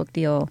you get a book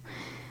deal,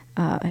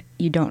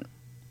 you don't,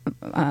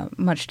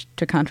 much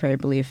to contrary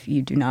belief,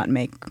 you do not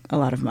make a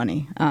lot of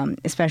money,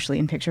 especially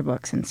in picture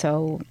books. And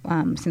so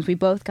since we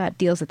both got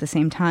deals at the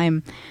same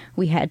time,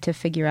 we had to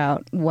figure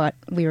out what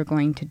we were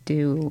going to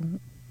do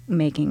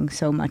making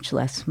so much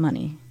less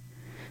money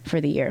for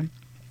the year.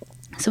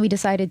 So we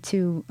decided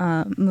to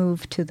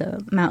move to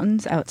the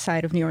mountains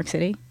outside of New York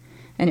City,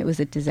 and it was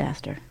a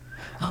disaster.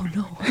 Oh,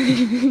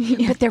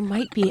 no. But there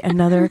might be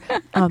another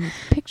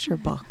picture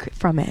book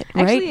from it,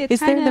 right? Actually, is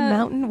there the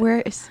mountain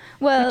where is...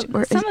 Well,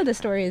 some of the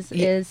story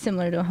is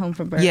similar to A Home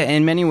for Birds. Yeah,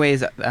 in many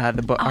ways,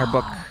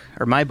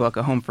 my book,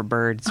 A Home for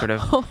Birds, sort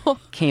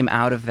of came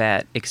out of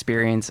that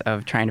experience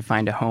of trying to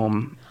find a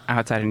home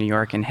outside of New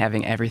York and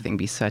having everything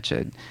be such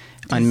a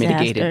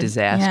unmitigated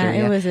disaster.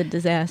 Yeah, it was a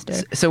disaster.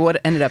 So what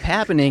ended up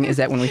happening is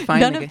that when we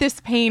finally... None of this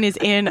pain is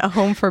in A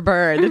Home for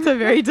Birds. It's a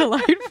very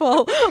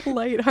delightful,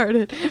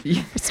 lighthearted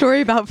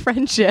story about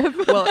friendship.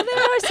 Well,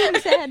 there are some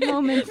sad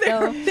moments,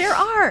 though. There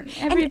are.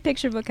 Every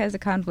picture book has a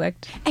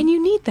conflict. And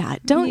you need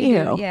that, don't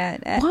you?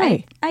 Yeah.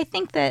 Why? I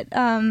think that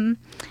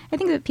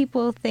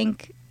people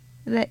think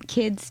that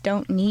kids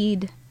don't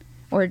need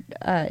or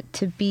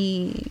to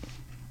be...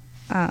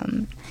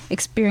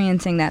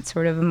 experiencing that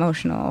sort of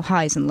emotional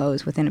highs and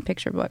lows within a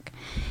picture book.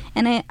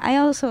 And I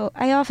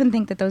often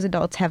think that those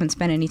adults haven't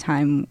spent any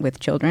time with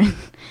children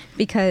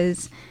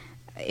because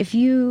if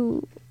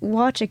you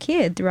watch a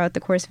kid throughout the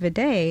course of a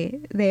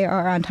day, they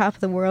are on top of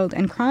the world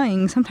and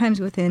crying sometimes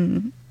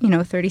within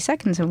 30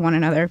 seconds of one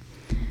another.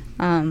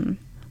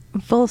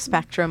 Full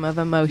spectrum of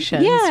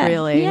emotions,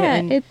 really.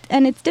 Yeah,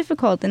 and it's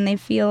difficult, and they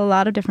feel a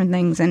lot of different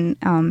things, and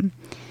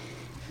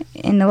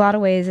in a lot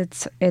of ways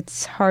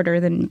it's harder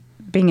than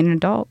being an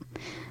adult,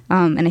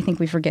 and I think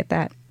we forget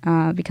that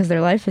because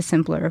their life is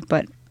simpler.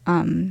 But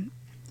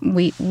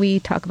we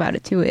talk about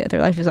it too.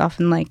 Their life is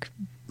often like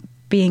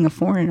being a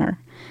foreigner.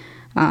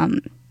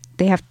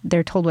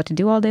 They're told what to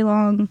do all day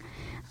long.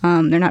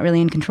 They're not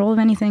really in control of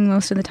anything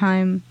most of the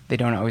time. They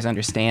don't always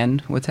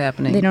understand what's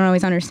happening. They don't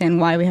always understand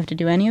why we have to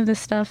do any of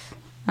this stuff.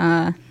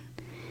 And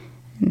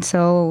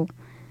so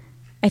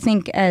I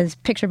think as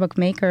picture book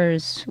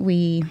makers,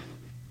 we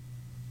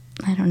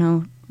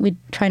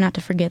try not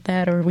to forget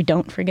that, or we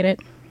don't forget it.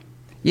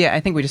 Yeah, I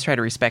think we just try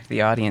to respect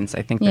the audience.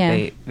 I think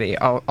that they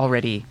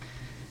already,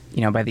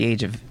 by the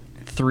age of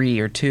 3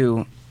 or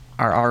 2,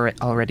 are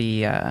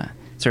already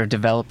sort of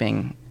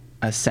developing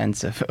a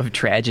sense of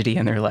tragedy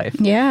in their life.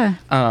 Yeah.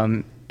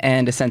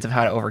 And a sense of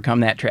how to overcome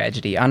that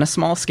tragedy on a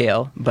small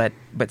scale, but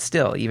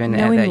still, even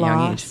knowing at that loss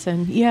young age.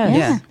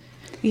 And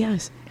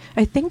yes.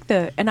 I think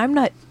and I'm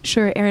not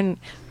sure, Aaron,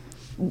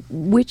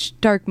 which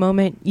dark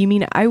moment you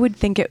mean. I would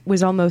think it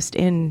was almost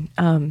in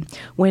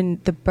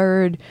when the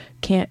bird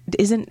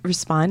isn't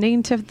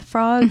responding to the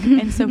frog,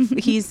 and so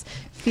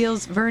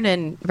feels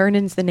Vernon.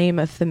 Vernon's the name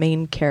of the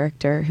main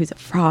character, who's a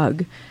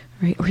frog,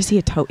 right? Or is he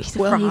a toad? He's a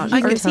frog.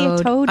 Is he a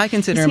toad? I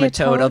consider him a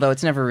toad, although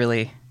it's never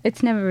really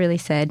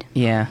said.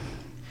 Yeah.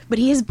 But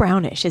he is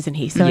brownish, isn't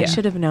he? So I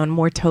should have known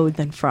more toad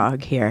than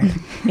frog here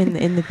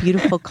in the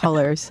beautiful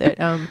colors.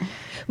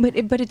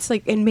 But it's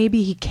like, and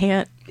maybe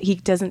he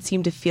doesn't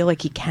seem to feel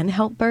like he can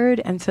help Bird,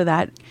 and so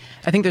that...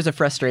 I think there's a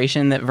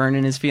frustration that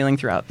Vernon is feeling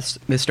throughout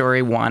the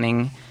story,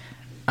 wanting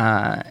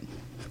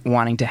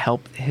to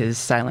help his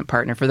silent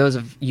partner. For those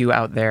of you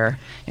out there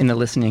in the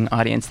listening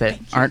audience that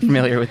aren't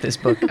familiar with this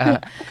book,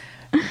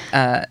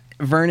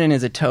 Vernon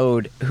is a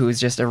toad who's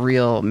just a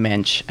real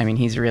mensch. I mean,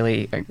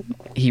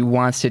 he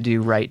wants to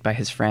do right by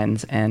his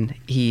friends, and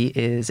he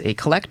is a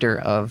collector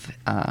of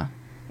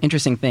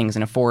interesting things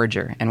and a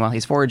forager. And while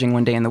he's foraging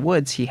one day in the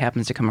woods, he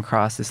happens to come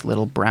across this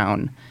little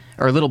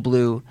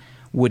blue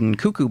wooden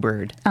cuckoo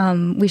bird.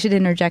 We should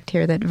interject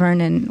here that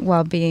Vernon,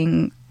 while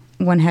being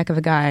one heck of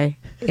a guy,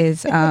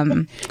 is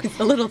It's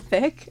a little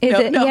thick.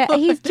 yeah,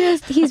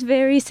 he's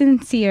very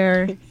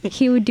sincere.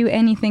 He would do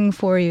anything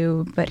for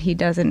you, but he's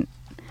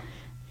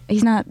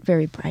not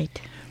very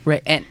bright.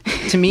 Right, and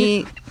to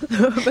me,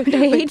 I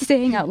hate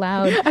saying out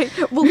loud. I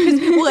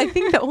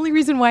think the only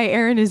reason why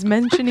Aaron is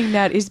mentioning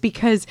that is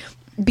because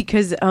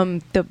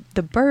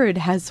the bird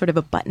has sort of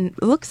a button.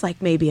 It looks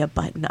like maybe a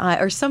button eye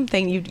or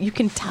something. You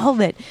can tell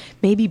that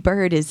maybe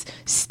bird is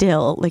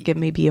still, like it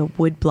may be a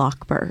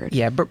woodblock bird.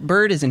 Yeah,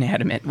 bird is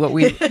inanimate. What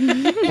we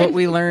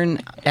learn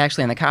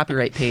actually on the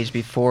copyright page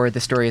before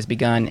the story has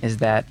begun is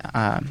that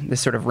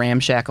this sort of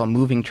ramshackle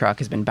moving truck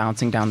has been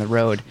bouncing down the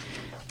road,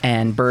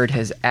 and Bird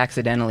has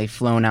accidentally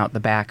flown out the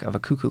back of a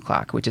cuckoo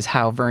clock, which is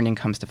how Vernon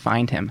comes to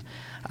find him.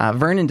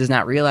 Vernon does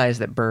not realize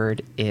that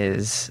Bird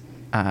is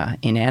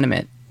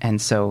inanimate, and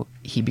so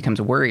he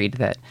becomes worried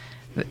that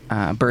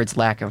Bird's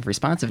lack of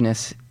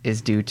responsiveness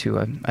is due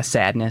to a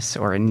sadness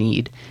or a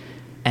need,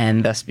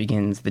 and thus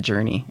begins the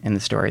journey in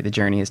the story. The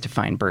journey is to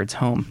find Bird's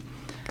home.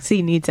 So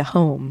he needs a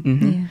home.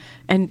 Mm-hmm. Yeah.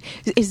 And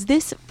is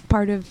this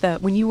part of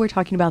when you were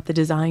talking about the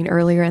design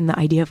earlier and the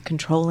idea of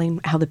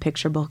controlling how the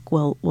picture book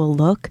will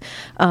look?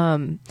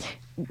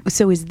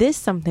 So is this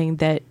something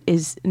that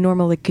is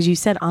normal? Because you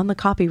said on the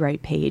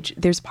copyright page,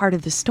 there's part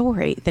of the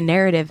story, the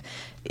narrative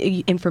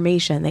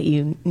information that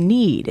you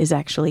need is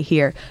actually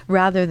here,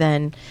 rather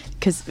than,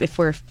 because if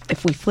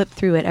we flip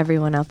through it,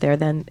 everyone out there,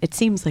 then it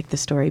seems like the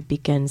story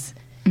begins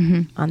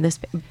on this.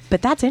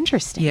 But that's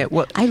interesting. Yeah,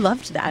 well, I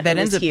loved that. That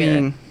ends up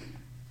being.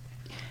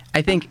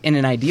 I think in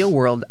an ideal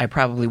world, I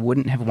probably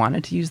wouldn't have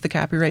wanted to use the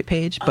copyright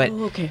page, but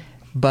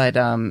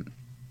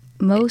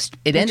most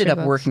it ended up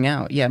books, working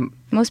out. Yeah,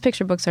 most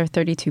picture books are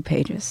 32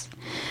 pages,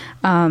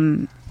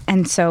 and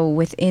so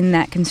within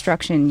that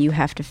construction, you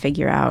have to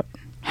figure out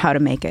how to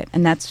make it,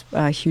 and that's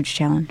a huge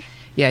challenge.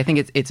 Yeah, I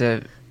think it's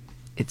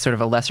sort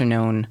of a lesser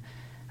known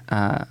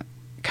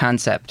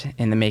concept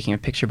in the making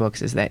of picture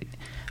books is that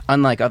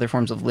unlike other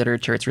forms of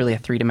literature, it's really a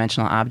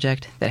three-dimensional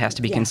object that has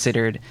to be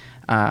considered.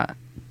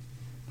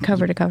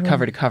 Cover to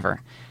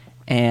cover.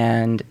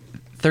 And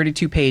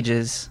 32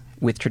 pages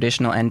with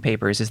traditional end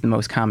papers is the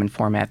most common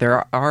format.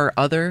 There are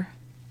other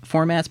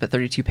formats, but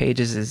 32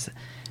 pages is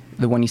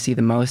the one you see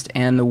the most,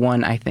 and the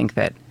one I think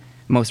that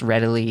most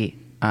readily,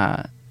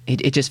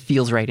 it just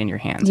feels right in your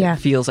hands. Yeah. It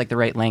feels like the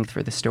right length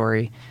for the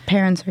story.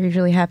 Parents are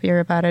usually happier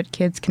about it.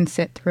 Kids can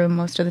sit through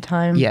most of the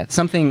time. Yeah,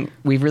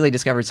 we've really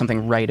discovered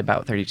something right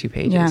about 32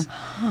 pages.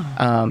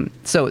 Yeah.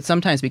 So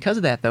sometimes because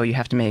of that, though, you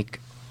have to make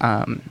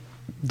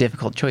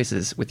difficult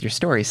choices with your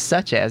story,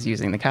 such as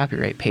using the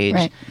copyright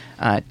page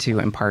to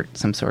impart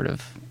some sort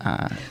of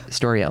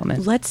story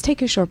element. Let's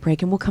take a short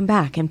break and we'll come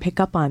back and pick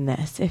up on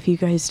this, if you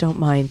guys don't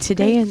mind.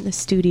 Today in the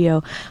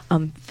studio,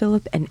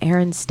 Philip and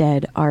Aaron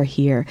Stead are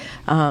here.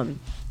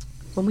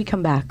 When we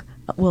come back,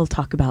 we'll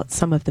talk about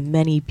some of the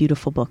many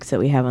beautiful books that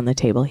we have on the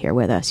table here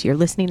with us. You're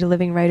listening to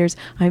Living Writers.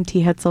 I'm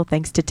T. Hetzel.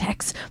 Thanks to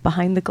Tex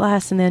behind the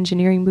glass in the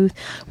engineering booth.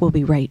 We'll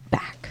be right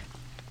back.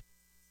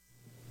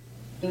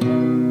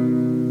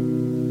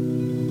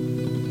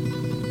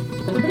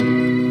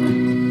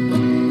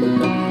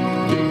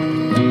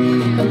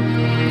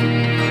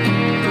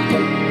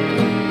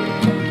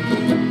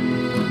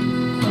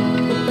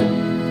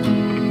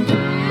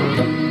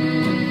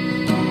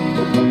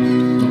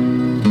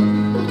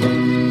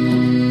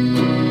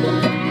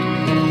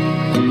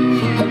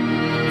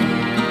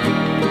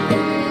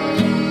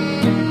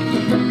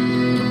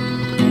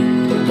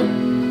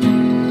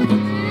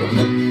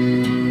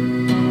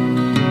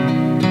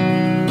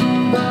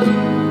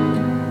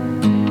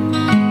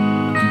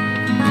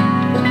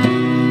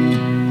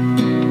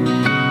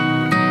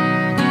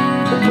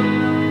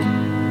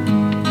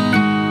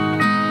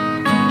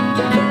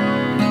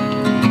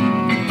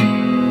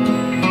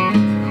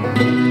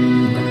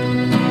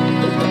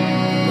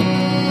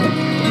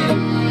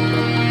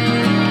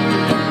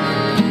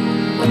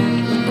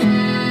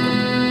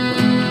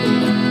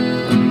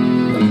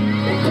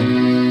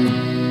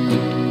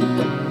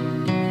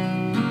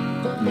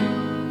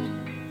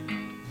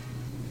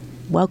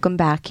 Welcome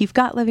back. You've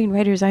got Living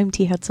Writers. I'm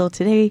T. Hetzel.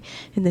 Today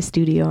in the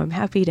studio, I'm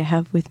happy to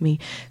have with me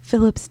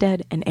Philip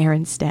Stead and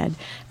Aaron Stead.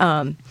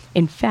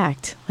 In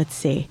fact, let's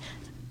see,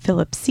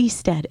 Philip C.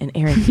 Stead and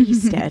Aaron B.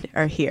 Stead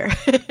are here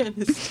in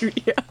the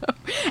studio.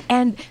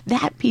 And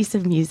that piece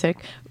of music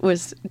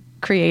was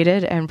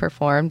created and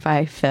performed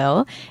by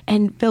Phil.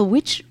 And Phil,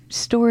 which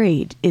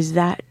story is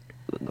that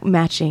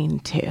matching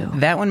to?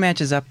 That one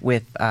matches up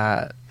with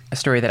a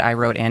story that I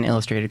wrote and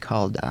illustrated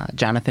called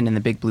Jonathan and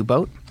the Big Blue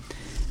Boat,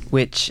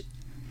 which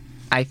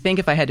I think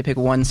if I had to pick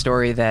one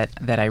story that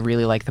I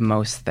really like the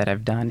most that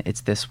I've done,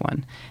 it's this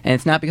one. And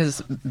it's not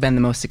because it's been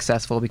the most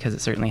successful, because it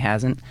certainly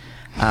hasn't,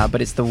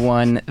 but it's the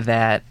one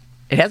that...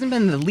 It hasn't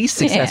been the least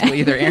successful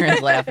either.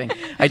 Aaron's laughing.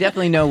 I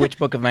definitely know which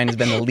book of mine has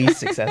been the least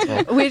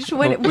successful. Which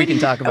one? We can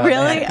talk about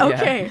really? that.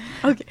 Okay.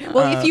 Okay.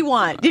 Well, if you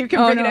want, you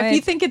can bring it up. If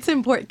you think it's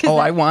important.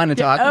 I want to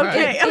talk about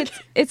it. Okay.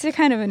 It's a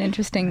kind of an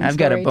interesting I've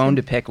got a bone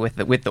to pick with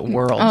the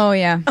world. Oh,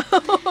 yeah.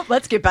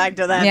 Let's get back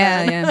to that.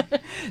 Yeah, yeah.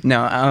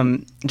 No,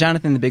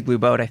 Jonathan the Big Blue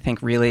Boat, I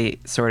think, really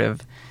sort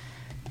of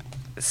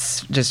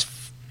just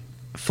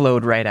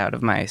flowed right out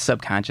of my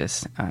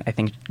subconscious. I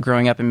think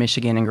growing up in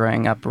Michigan and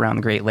growing up around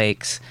the Great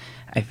Lakes,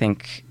 I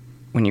think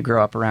when you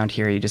grow up around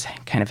here, you just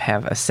kind of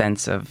have a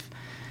sense of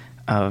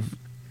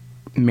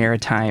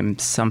maritime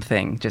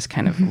something just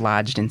kind of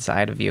lodged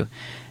inside of you.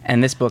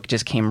 And this book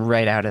just came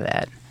right out of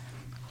that.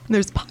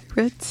 There's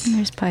pirates.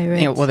 There's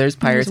pirates. Yeah, well, there's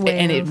pirates. There's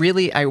And it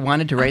really, I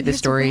wanted to write this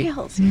story.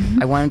 Whales.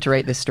 I wanted to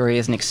write this story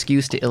as an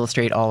excuse to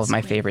illustrate all of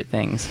my favorite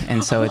things.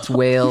 And so it's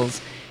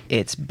whales,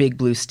 it's big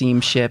blue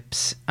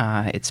steamships,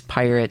 it's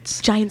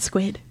pirates. Giant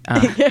squid.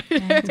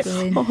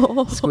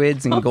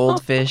 Squids and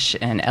goldfish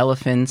and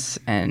elephants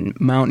and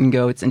mountain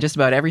goats and just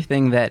about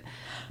everything that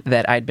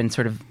I'd been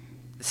sort of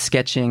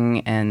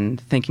sketching and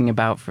thinking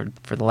about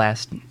for the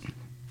last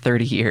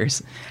 30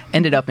 years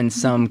ended up in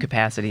some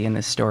capacity in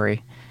this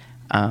story.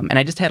 And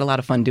I just had a lot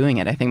of fun doing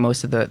it. I think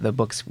most of the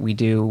books we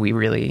do, we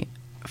really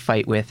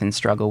fight with and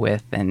struggle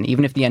with. And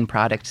even if the end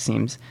product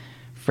seems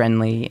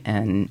friendly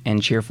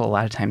and cheerful, a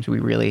lot of times we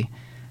really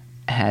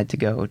had to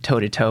go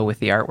toe-to-toe with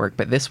the artwork.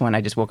 But this one,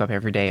 I just woke up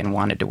every day and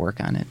wanted to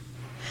work on it.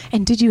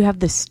 And did you have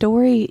the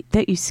story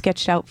that you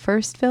sketched out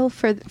first, Phil,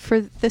 for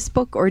this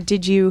book? Or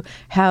did you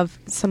have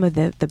some of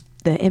the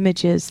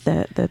images,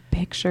 the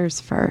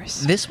pictures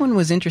first? This one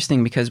was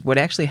interesting because what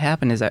actually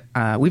happened is that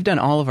we've done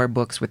all of our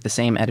books with the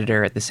same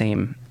editor at the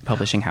same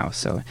publishing house.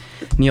 So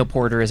Neil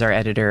Porter is our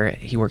editor.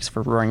 He works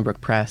for Roaring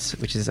Brook Press,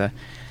 which is a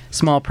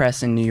small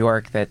press in New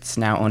York that's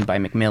now owned by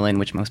Macmillan,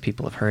 which most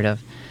people have heard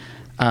of.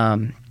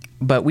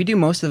 But we do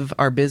most of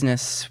our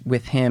business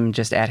with him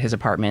just at his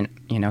apartment,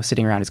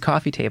 sitting around his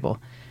coffee table.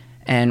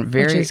 And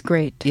which is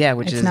great. Yeah,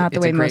 it's not the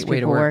way most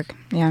people work.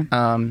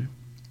 Yeah.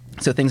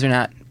 So things are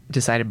not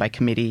decided by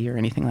committee or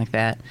anything like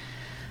that.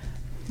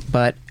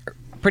 But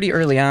pretty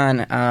early on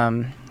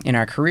in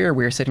our career,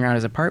 we were sitting around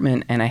his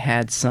apartment, and I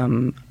had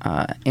some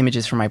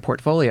images from my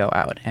portfolio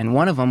out. And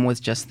one of them was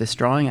just this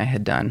drawing I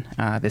had done,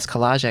 this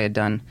collage I had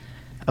done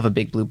of a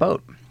big blue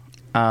boat.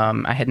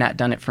 I had not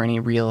done it for any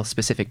real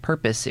specific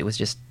purpose. It was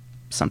just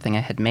something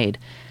I had made.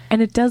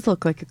 And it does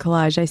look like a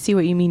collage. I see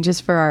what you mean.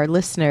 Just for our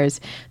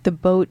listeners, the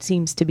boat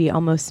seems to be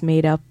almost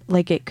made up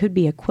like it could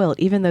be a quilt,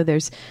 even though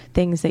there's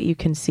things that you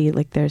can see,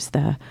 like there's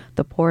the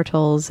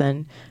portals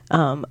and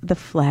the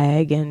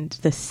flag and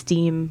the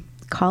steam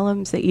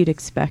columns that you'd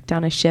expect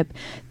on a ship.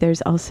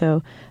 There's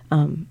also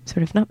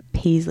sort of not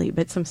paisley,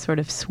 but some sort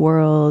of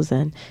swirls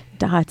and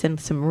dots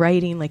and some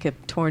writing, like a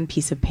torn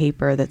piece of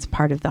paper that's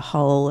part of the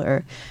hull.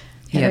 Or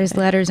yeah, there's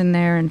letters in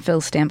there and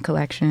Phil's stamp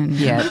collection.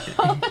 Yeah.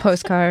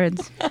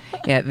 Postcards.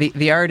 Yeah,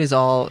 the art is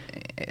all,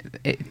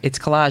 it's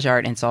collage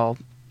art, and it's all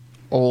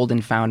old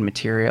and found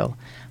material.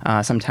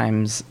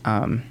 Sometimes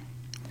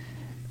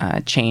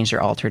changed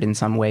or altered in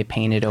some way,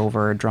 painted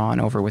over, drawn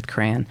over with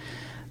crayon.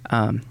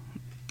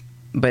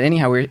 But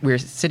anyhow, we're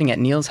sitting at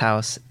Neil's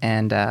house,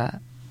 and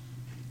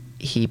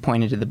he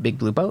pointed to the big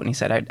blue boat, and he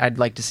said, I'd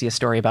like to see a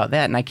story about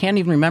that. And I can't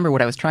even remember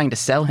what I was trying to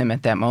sell him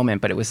at that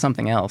moment, but it was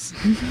something else.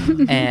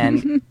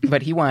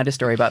 But he wanted a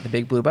story about the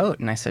big blue boat,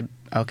 and I said,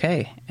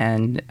 okay.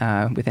 And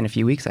within a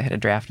few weeks, I had a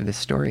draft of this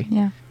story.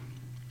 Yeah.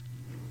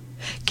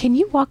 Can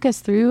you walk us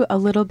through a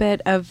little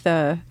bit of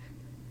the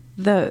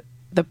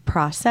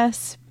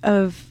process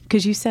of,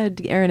 because you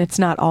said, Erin, it's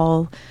not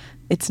all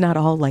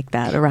like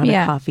that around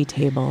a coffee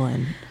table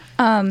and.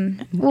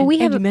 Well,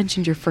 you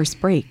mentioned your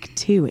first break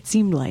too. It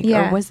seemed like,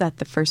 or was that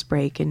the first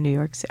break in New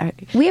York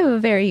City? We have a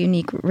very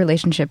unique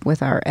relationship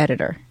with our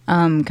editor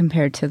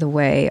compared to the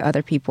way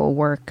other people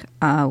work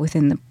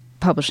within the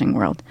publishing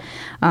world.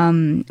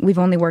 We've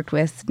only worked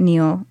with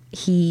Neil.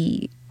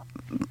 He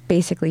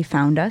basically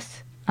found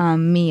us,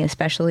 me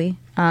especially,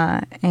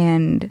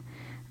 and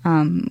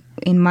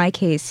in my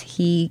case,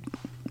 he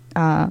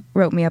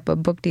wrote me up a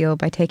book deal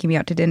by taking me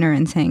out to dinner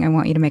and saying, "I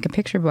want you to make a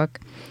picture book,"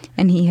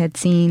 and he had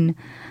seen.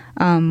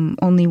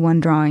 Only one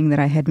drawing that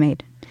I had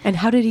made. And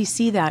how did he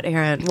see that,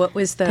 Erin? What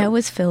was the... That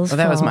was Phil's fault.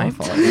 That was my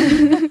fault.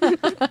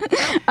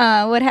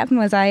 What happened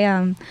was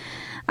I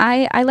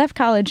left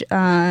college.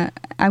 I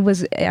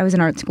was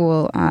in art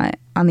school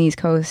on the East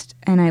Coast,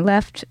 and I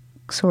left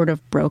sort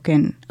of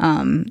broken.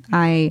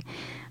 I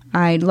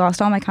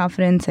lost all my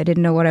confidence. I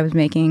didn't know what I was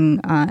making,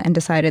 and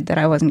decided that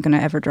I wasn't going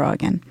to ever draw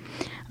again.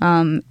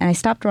 And I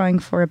stopped drawing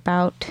for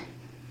about...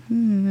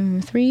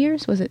 3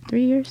 years? Was it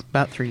 3 years?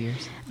 About 3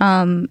 years.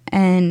 And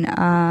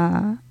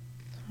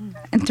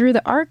through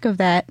the arc of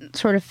that,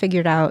 sort of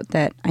figured out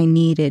that I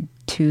needed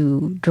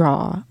to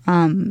draw.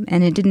 And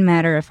it didn't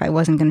matter if I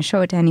wasn't going to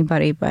show it to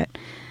anybody, but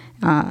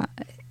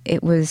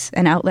it was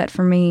an outlet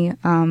for me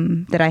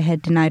that I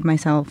had denied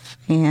myself,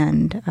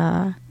 and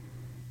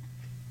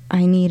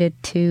I needed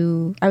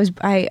to.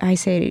 I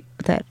say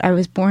that I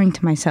was boring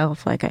to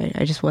myself. Like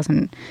I just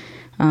wasn't.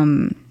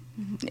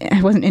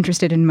 I wasn't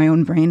interested in my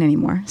own brain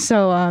anymore.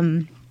 So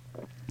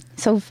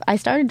I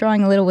started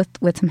drawing a little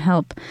with some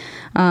help.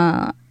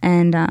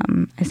 And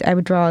I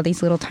would draw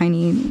these little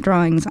tiny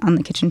drawings on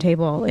the kitchen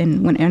table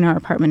in our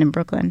apartment in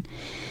Brooklyn.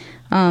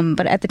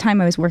 But at the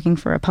time I was working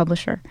for a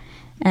publisher.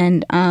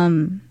 And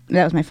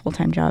that was my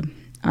full-time job.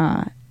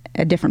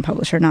 A different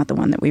publisher, not the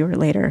one that we were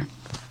later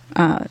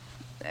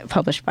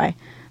published by.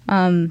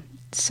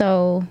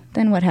 So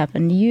then what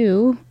happened?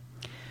 You...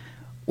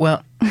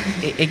 Well,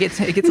 it gets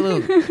a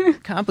little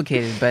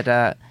complicated,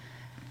 but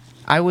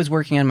I was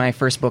working on my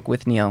first book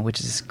with Neil, which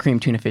is Cream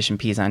Tuna Fish and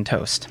Peas on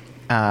Toast.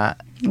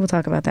 We'll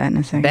talk about that in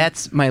a second.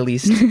 That's my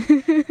least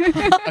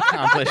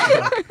accomplished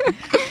book.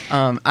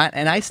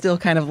 And I still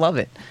kind of love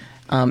it.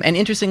 And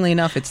interestingly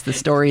enough, it's the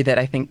story that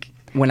I think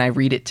when I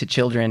read it to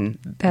children,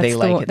 they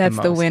like it the most. That's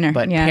the winner.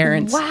 But yeah.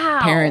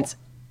 parents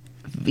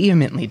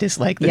vehemently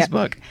dislike this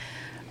book.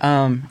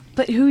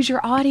 But who's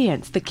your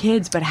audience? The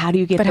kids. But how do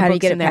you get the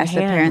books in their past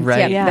the hands? parents?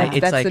 Right. Yeah, It's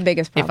that's like, the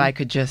biggest problem. If I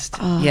could just,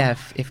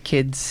 if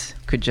kids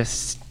could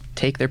just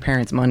take their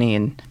parents' money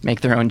and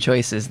make their own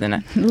choices,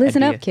 then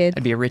Listen up, kid.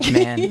 I'd be a rich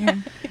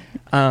man.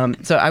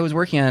 So I was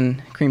working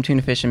on Cream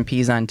Tuna Fish and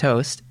Peas on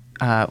Toast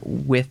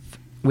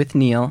with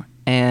Neil,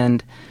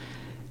 and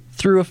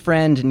through a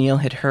friend, Neil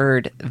had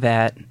heard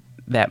that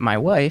my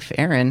wife,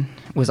 Erin,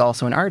 was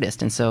also an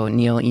artist. And so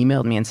Neil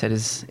emailed me and said,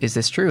 is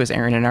this true? Is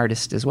Erin an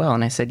artist as well?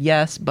 And I said,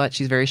 yes, but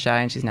she's very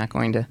shy and she's not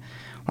going to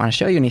want to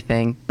show you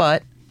anything.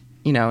 But,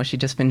 she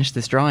just finished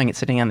this drawing. It's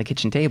sitting on the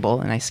kitchen table,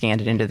 and I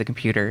scanned it into the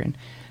computer and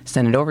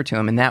sent it over to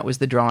him. And that was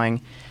the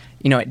drawing.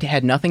 It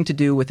had nothing to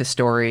do with the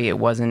story. It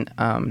wasn't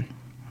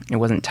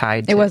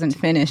tied to... It wasn't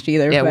finished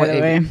either, by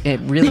the way. It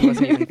really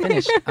wasn't even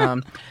finished.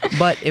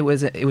 But it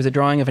was a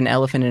drawing of an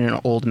elephant and an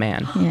old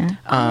man.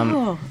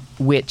 Yeah.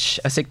 Which,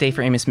 A Sick Day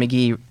for Amos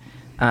McGee,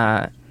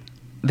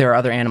 there are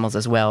other animals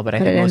as well, but I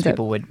think most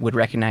people would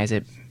recognize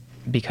it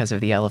because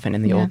of the elephant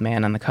and the old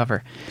man on the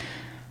cover.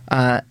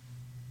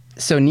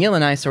 So Neil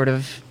and I sort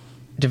of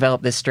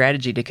developed this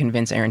strategy to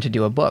convince Erin to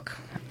do a book.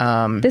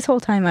 This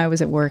whole time I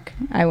was at work.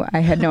 I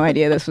had no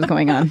idea this was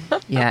going on.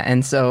 Yeah,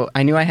 and so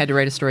I knew I had to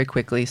write a story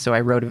quickly, so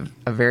I wrote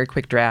a very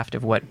quick draft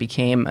of what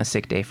became A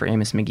Sick Day for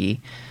Amos McGee.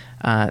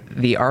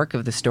 The arc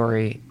of the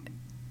story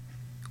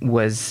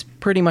was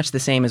pretty much the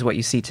same as what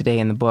you see today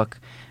in the book,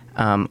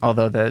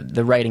 although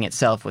the writing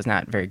itself was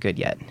not very good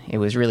yet. It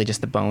was really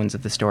just the bones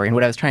of the story. And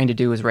what I was trying to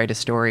do was write a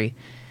story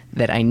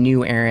that I knew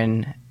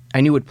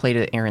would play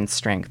to Erin's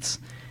strengths.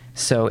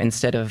 So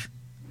instead of...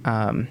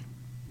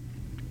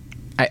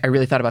 I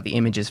really thought about the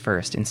images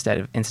first instead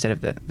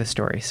of the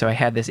story. So I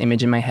had this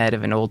image in my head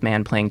of an old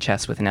man playing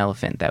chess with an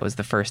elephant. That was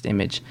the first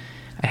image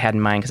I had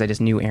in mind because I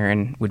just knew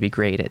Erin would be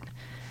great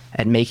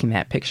at making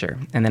that picture.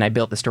 And then I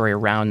built the story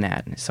around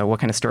that. So what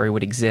kind of story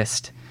would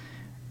exist?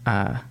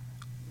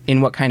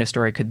 In what kind of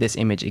story could this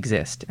image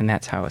exist? And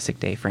that's how A Sick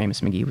Day for Amos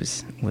McGee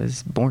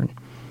was born.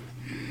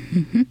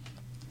 Mm-hmm.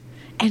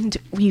 And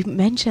we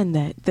mentioned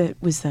that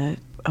was a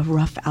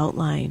rough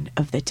outline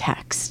of the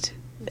text,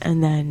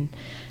 and then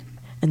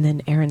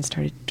Erin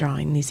started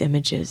drawing these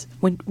images.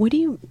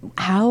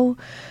 How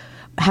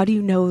do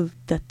you know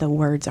that the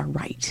words are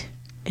right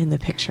in the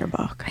picture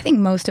book? I think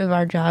most of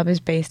our job is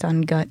based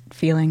on gut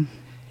feeling.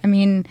 I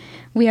mean,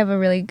 we have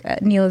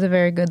Neil is a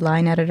very good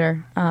line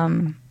editor,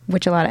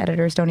 which a lot of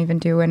editors don't even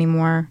do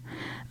anymore.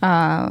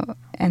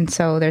 And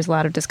so there's a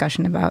lot of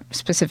discussion about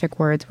specific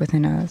words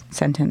within a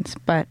sentence.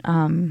 But,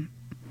 I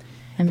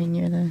mean,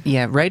 you're the...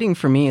 Yeah, writing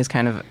for me is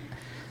kind of...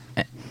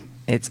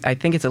 I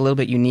think it's a little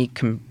bit unique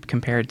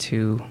compared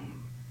to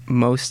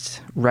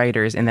most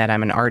writers in that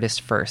I'm an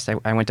artist first.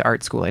 I went to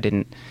art school. I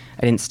didn't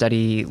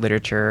study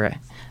literature.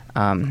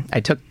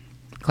 I took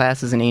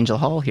classes in Angel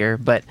Hall here,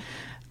 but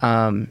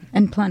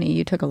and plenty.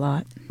 You took a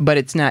lot, but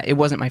it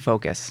wasn't my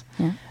focus.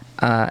 Yeah.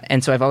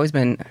 And so I've always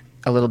been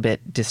a little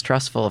bit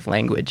distrustful of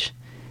language.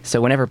 So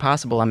whenever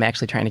possible, I'm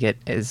actually trying to get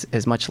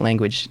as much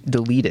language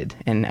deleted,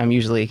 and I'm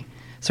usually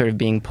sort of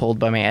being pulled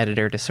by my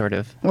editor to sort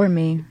of or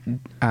me.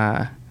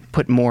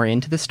 Put more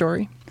into the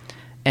story.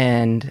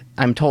 And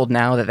I'm told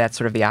now that that's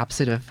sort of the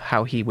opposite of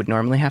how he would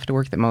normally have to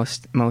work, that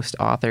most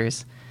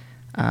authors...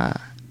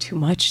 too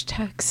much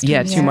text.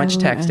 Yeah, too much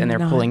text, and they're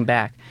pulling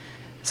back.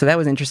 So that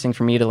was interesting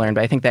for me to learn,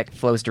 but I think that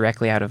flows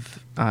directly out of,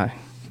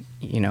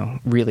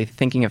 really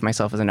thinking of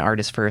myself as an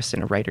artist first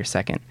and a writer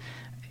second.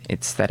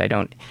 It's that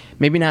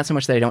maybe not so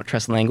much that I don't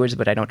trust language,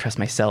 but I don't trust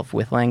myself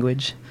with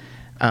language.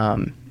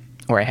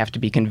 Or I have to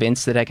be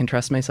convinced that I can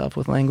trust myself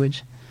with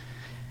language.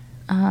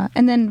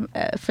 And then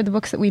for the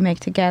books that we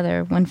make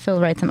together, when Phil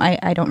writes them,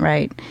 I don't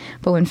write,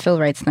 but when Phil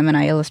writes them and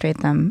I illustrate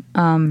them,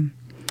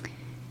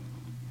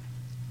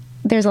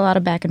 there's a lot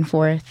of back and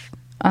forth.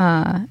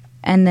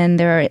 And then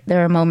there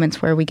are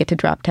moments where we get to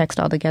drop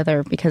text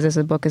altogether because as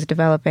the book is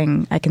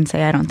developing, I can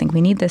say, I don't think we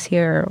need this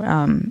here.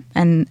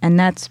 And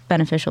that's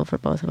beneficial for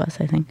both of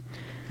us, I think.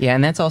 Yeah,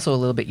 and that's also a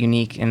little bit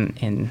unique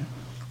in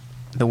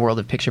the world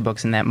of picture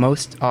books in that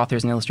most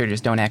authors and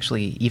illustrators don't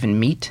actually even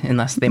meet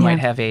unless they might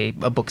have a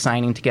book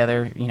signing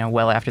together,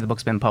 well after the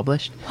book's been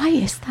published. Why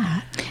is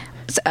that?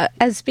 So,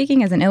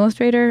 speaking as an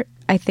illustrator,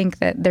 I think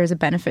that there's a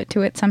benefit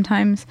to it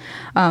sometimes.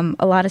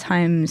 A lot of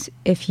times,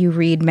 if you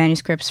read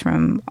manuscripts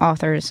from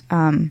authors,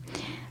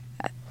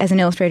 as an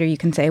illustrator, you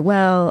can say,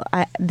 well,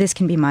 this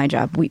can be my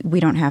job.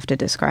 We don't have to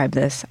describe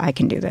this. I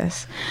can do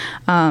this.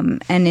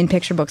 And in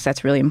picture books,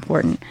 that's really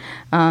important.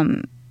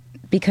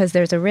 Because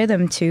there's a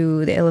rhythm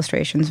to the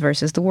illustrations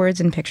versus the words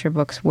in picture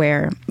books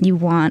where you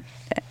want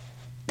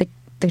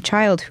the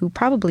child who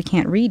probably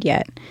can't read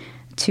yet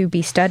to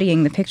be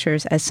studying the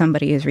pictures as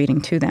somebody is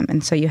reading to them.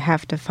 And so you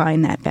have to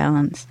find that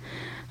balance.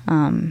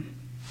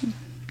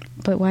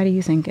 But why do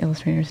you think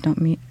illustrators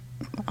don't meet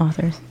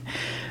authors?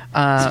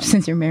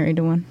 Since you're married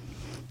to one.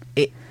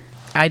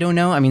 I don't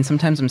know. I mean,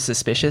 sometimes I'm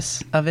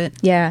suspicious of it.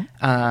 Yeah.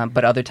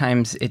 But other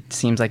times it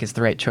seems like it's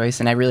the right choice.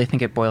 And I really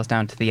think it boils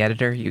down to the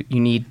editor. You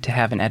need to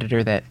have an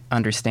editor that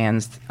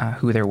understands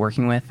who they're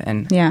working with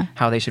and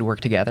how they should work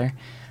together.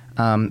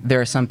 There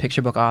are some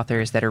picture book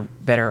authors that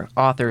are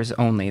authors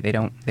only. They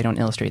don't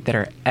illustrate, that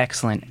are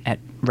excellent at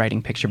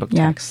writing picture book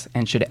texts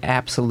and should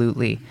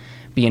absolutely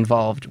be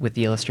involved with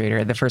the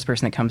illustrator. The first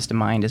person that comes to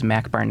mind is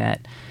Mac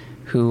Barnett,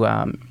 who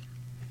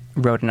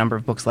wrote a number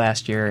of books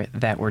last year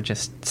that were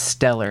just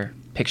stellar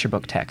picture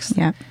book texts.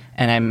 Yeah.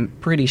 And I'm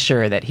pretty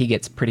sure that he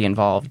gets pretty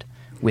involved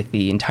with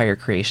the entire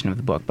creation of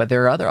the book. But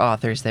there are other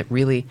authors that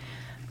really...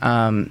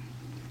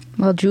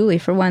 well, Julie,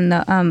 for one,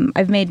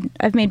 I've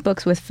made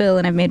books with Phil,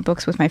 and I've made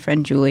books with my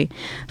friend Julie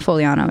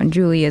Foliano, and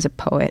Julie is a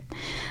poet,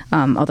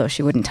 although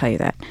she wouldn't tell you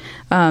that.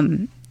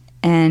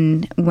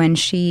 And when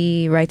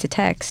she writes a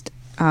text,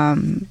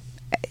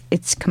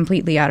 it's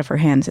completely out of her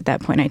hands at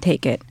that point. I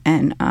take it,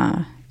 and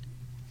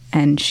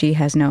she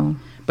has no...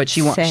 But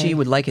she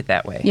would like it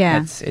that way.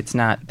 Yeah. It's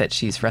not that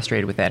she's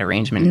frustrated with that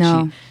arrangement.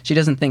 No. She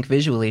doesn't think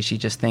visually. She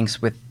just thinks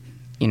with,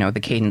 the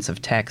cadence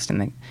of text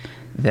and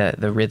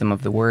the rhythm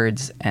of the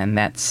words, and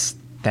that's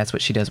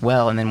what she does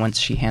well. And then once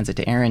she hands it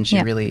to Erin,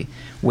 she really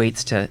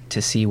waits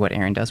to see what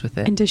Erin does with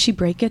it. And does she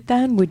break it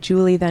then? Would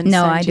Julie then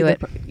No, send I you do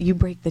it. You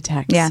break the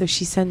text. Yeah. So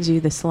she sends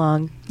you this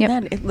long. Yep.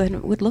 Then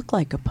it would look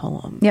like a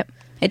poem. Yep,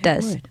 it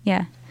does. would.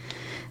 Yeah.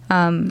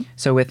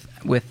 So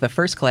with the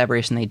first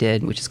collaboration they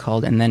did, which is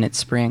called And Then It's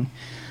Spring,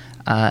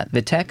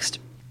 the text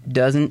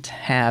doesn't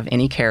have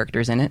any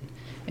characters in it.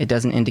 It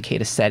doesn't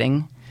indicate a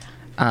setting.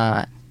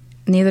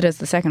 Neither does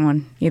the second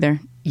one either.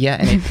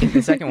 Yeah, and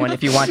the second one,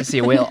 If You Want to See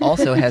a Whale,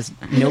 also has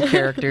no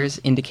characters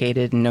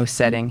indicated, no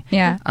setting.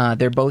 Yeah.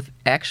 They're both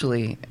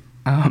actually,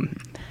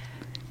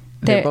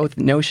 they're both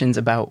notions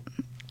about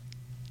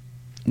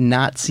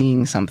not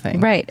seeing something.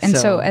 Right, and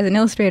so as an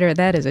illustrator,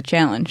 that is a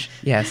challenge.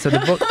 Yeah, so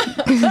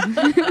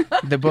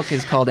the book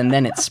is called And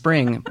Then It's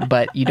Spring,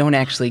 but you don't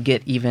actually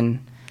get even...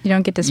 You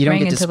don't get to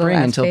spring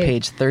until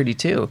page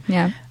 32.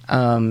 Yeah.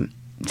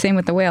 Same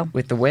with the whale.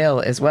 With the whale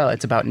as well.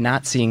 It's about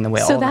not seeing the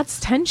whale. So that's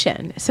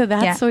tension. So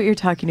that's what you're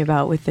talking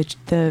about with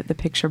the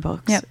picture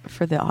books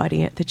for the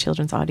audience, the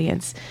children's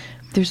audience.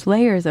 There's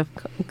layers of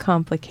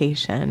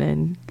complication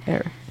and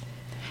error.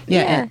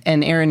 Yeah.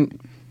 And Erin,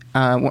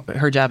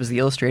 her job as the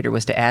illustrator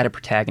was to add a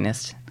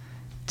protagonist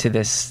to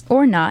this.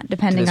 Or not,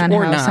 depending on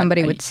how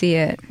somebody would see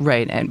it.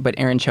 Right. But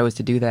Erin chose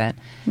to do that.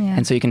 Yeah.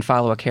 And so you can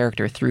follow a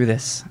character through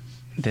this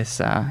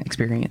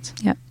experience.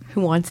 Yep.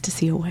 Who wants to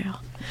see a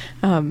whale?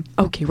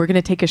 Okay, we're going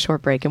to take a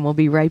short break and we'll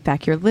be right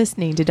back. You're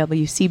listening to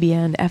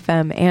WCBN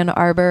FM Ann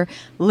Arbor,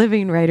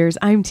 Living Writers.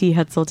 I'm T.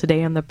 Hetzel.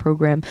 Today on the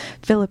program,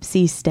 Philip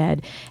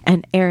Seastead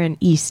and Erin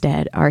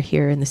Easted are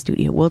here in the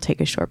studio. We'll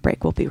take a short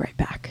break. We'll be right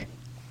back.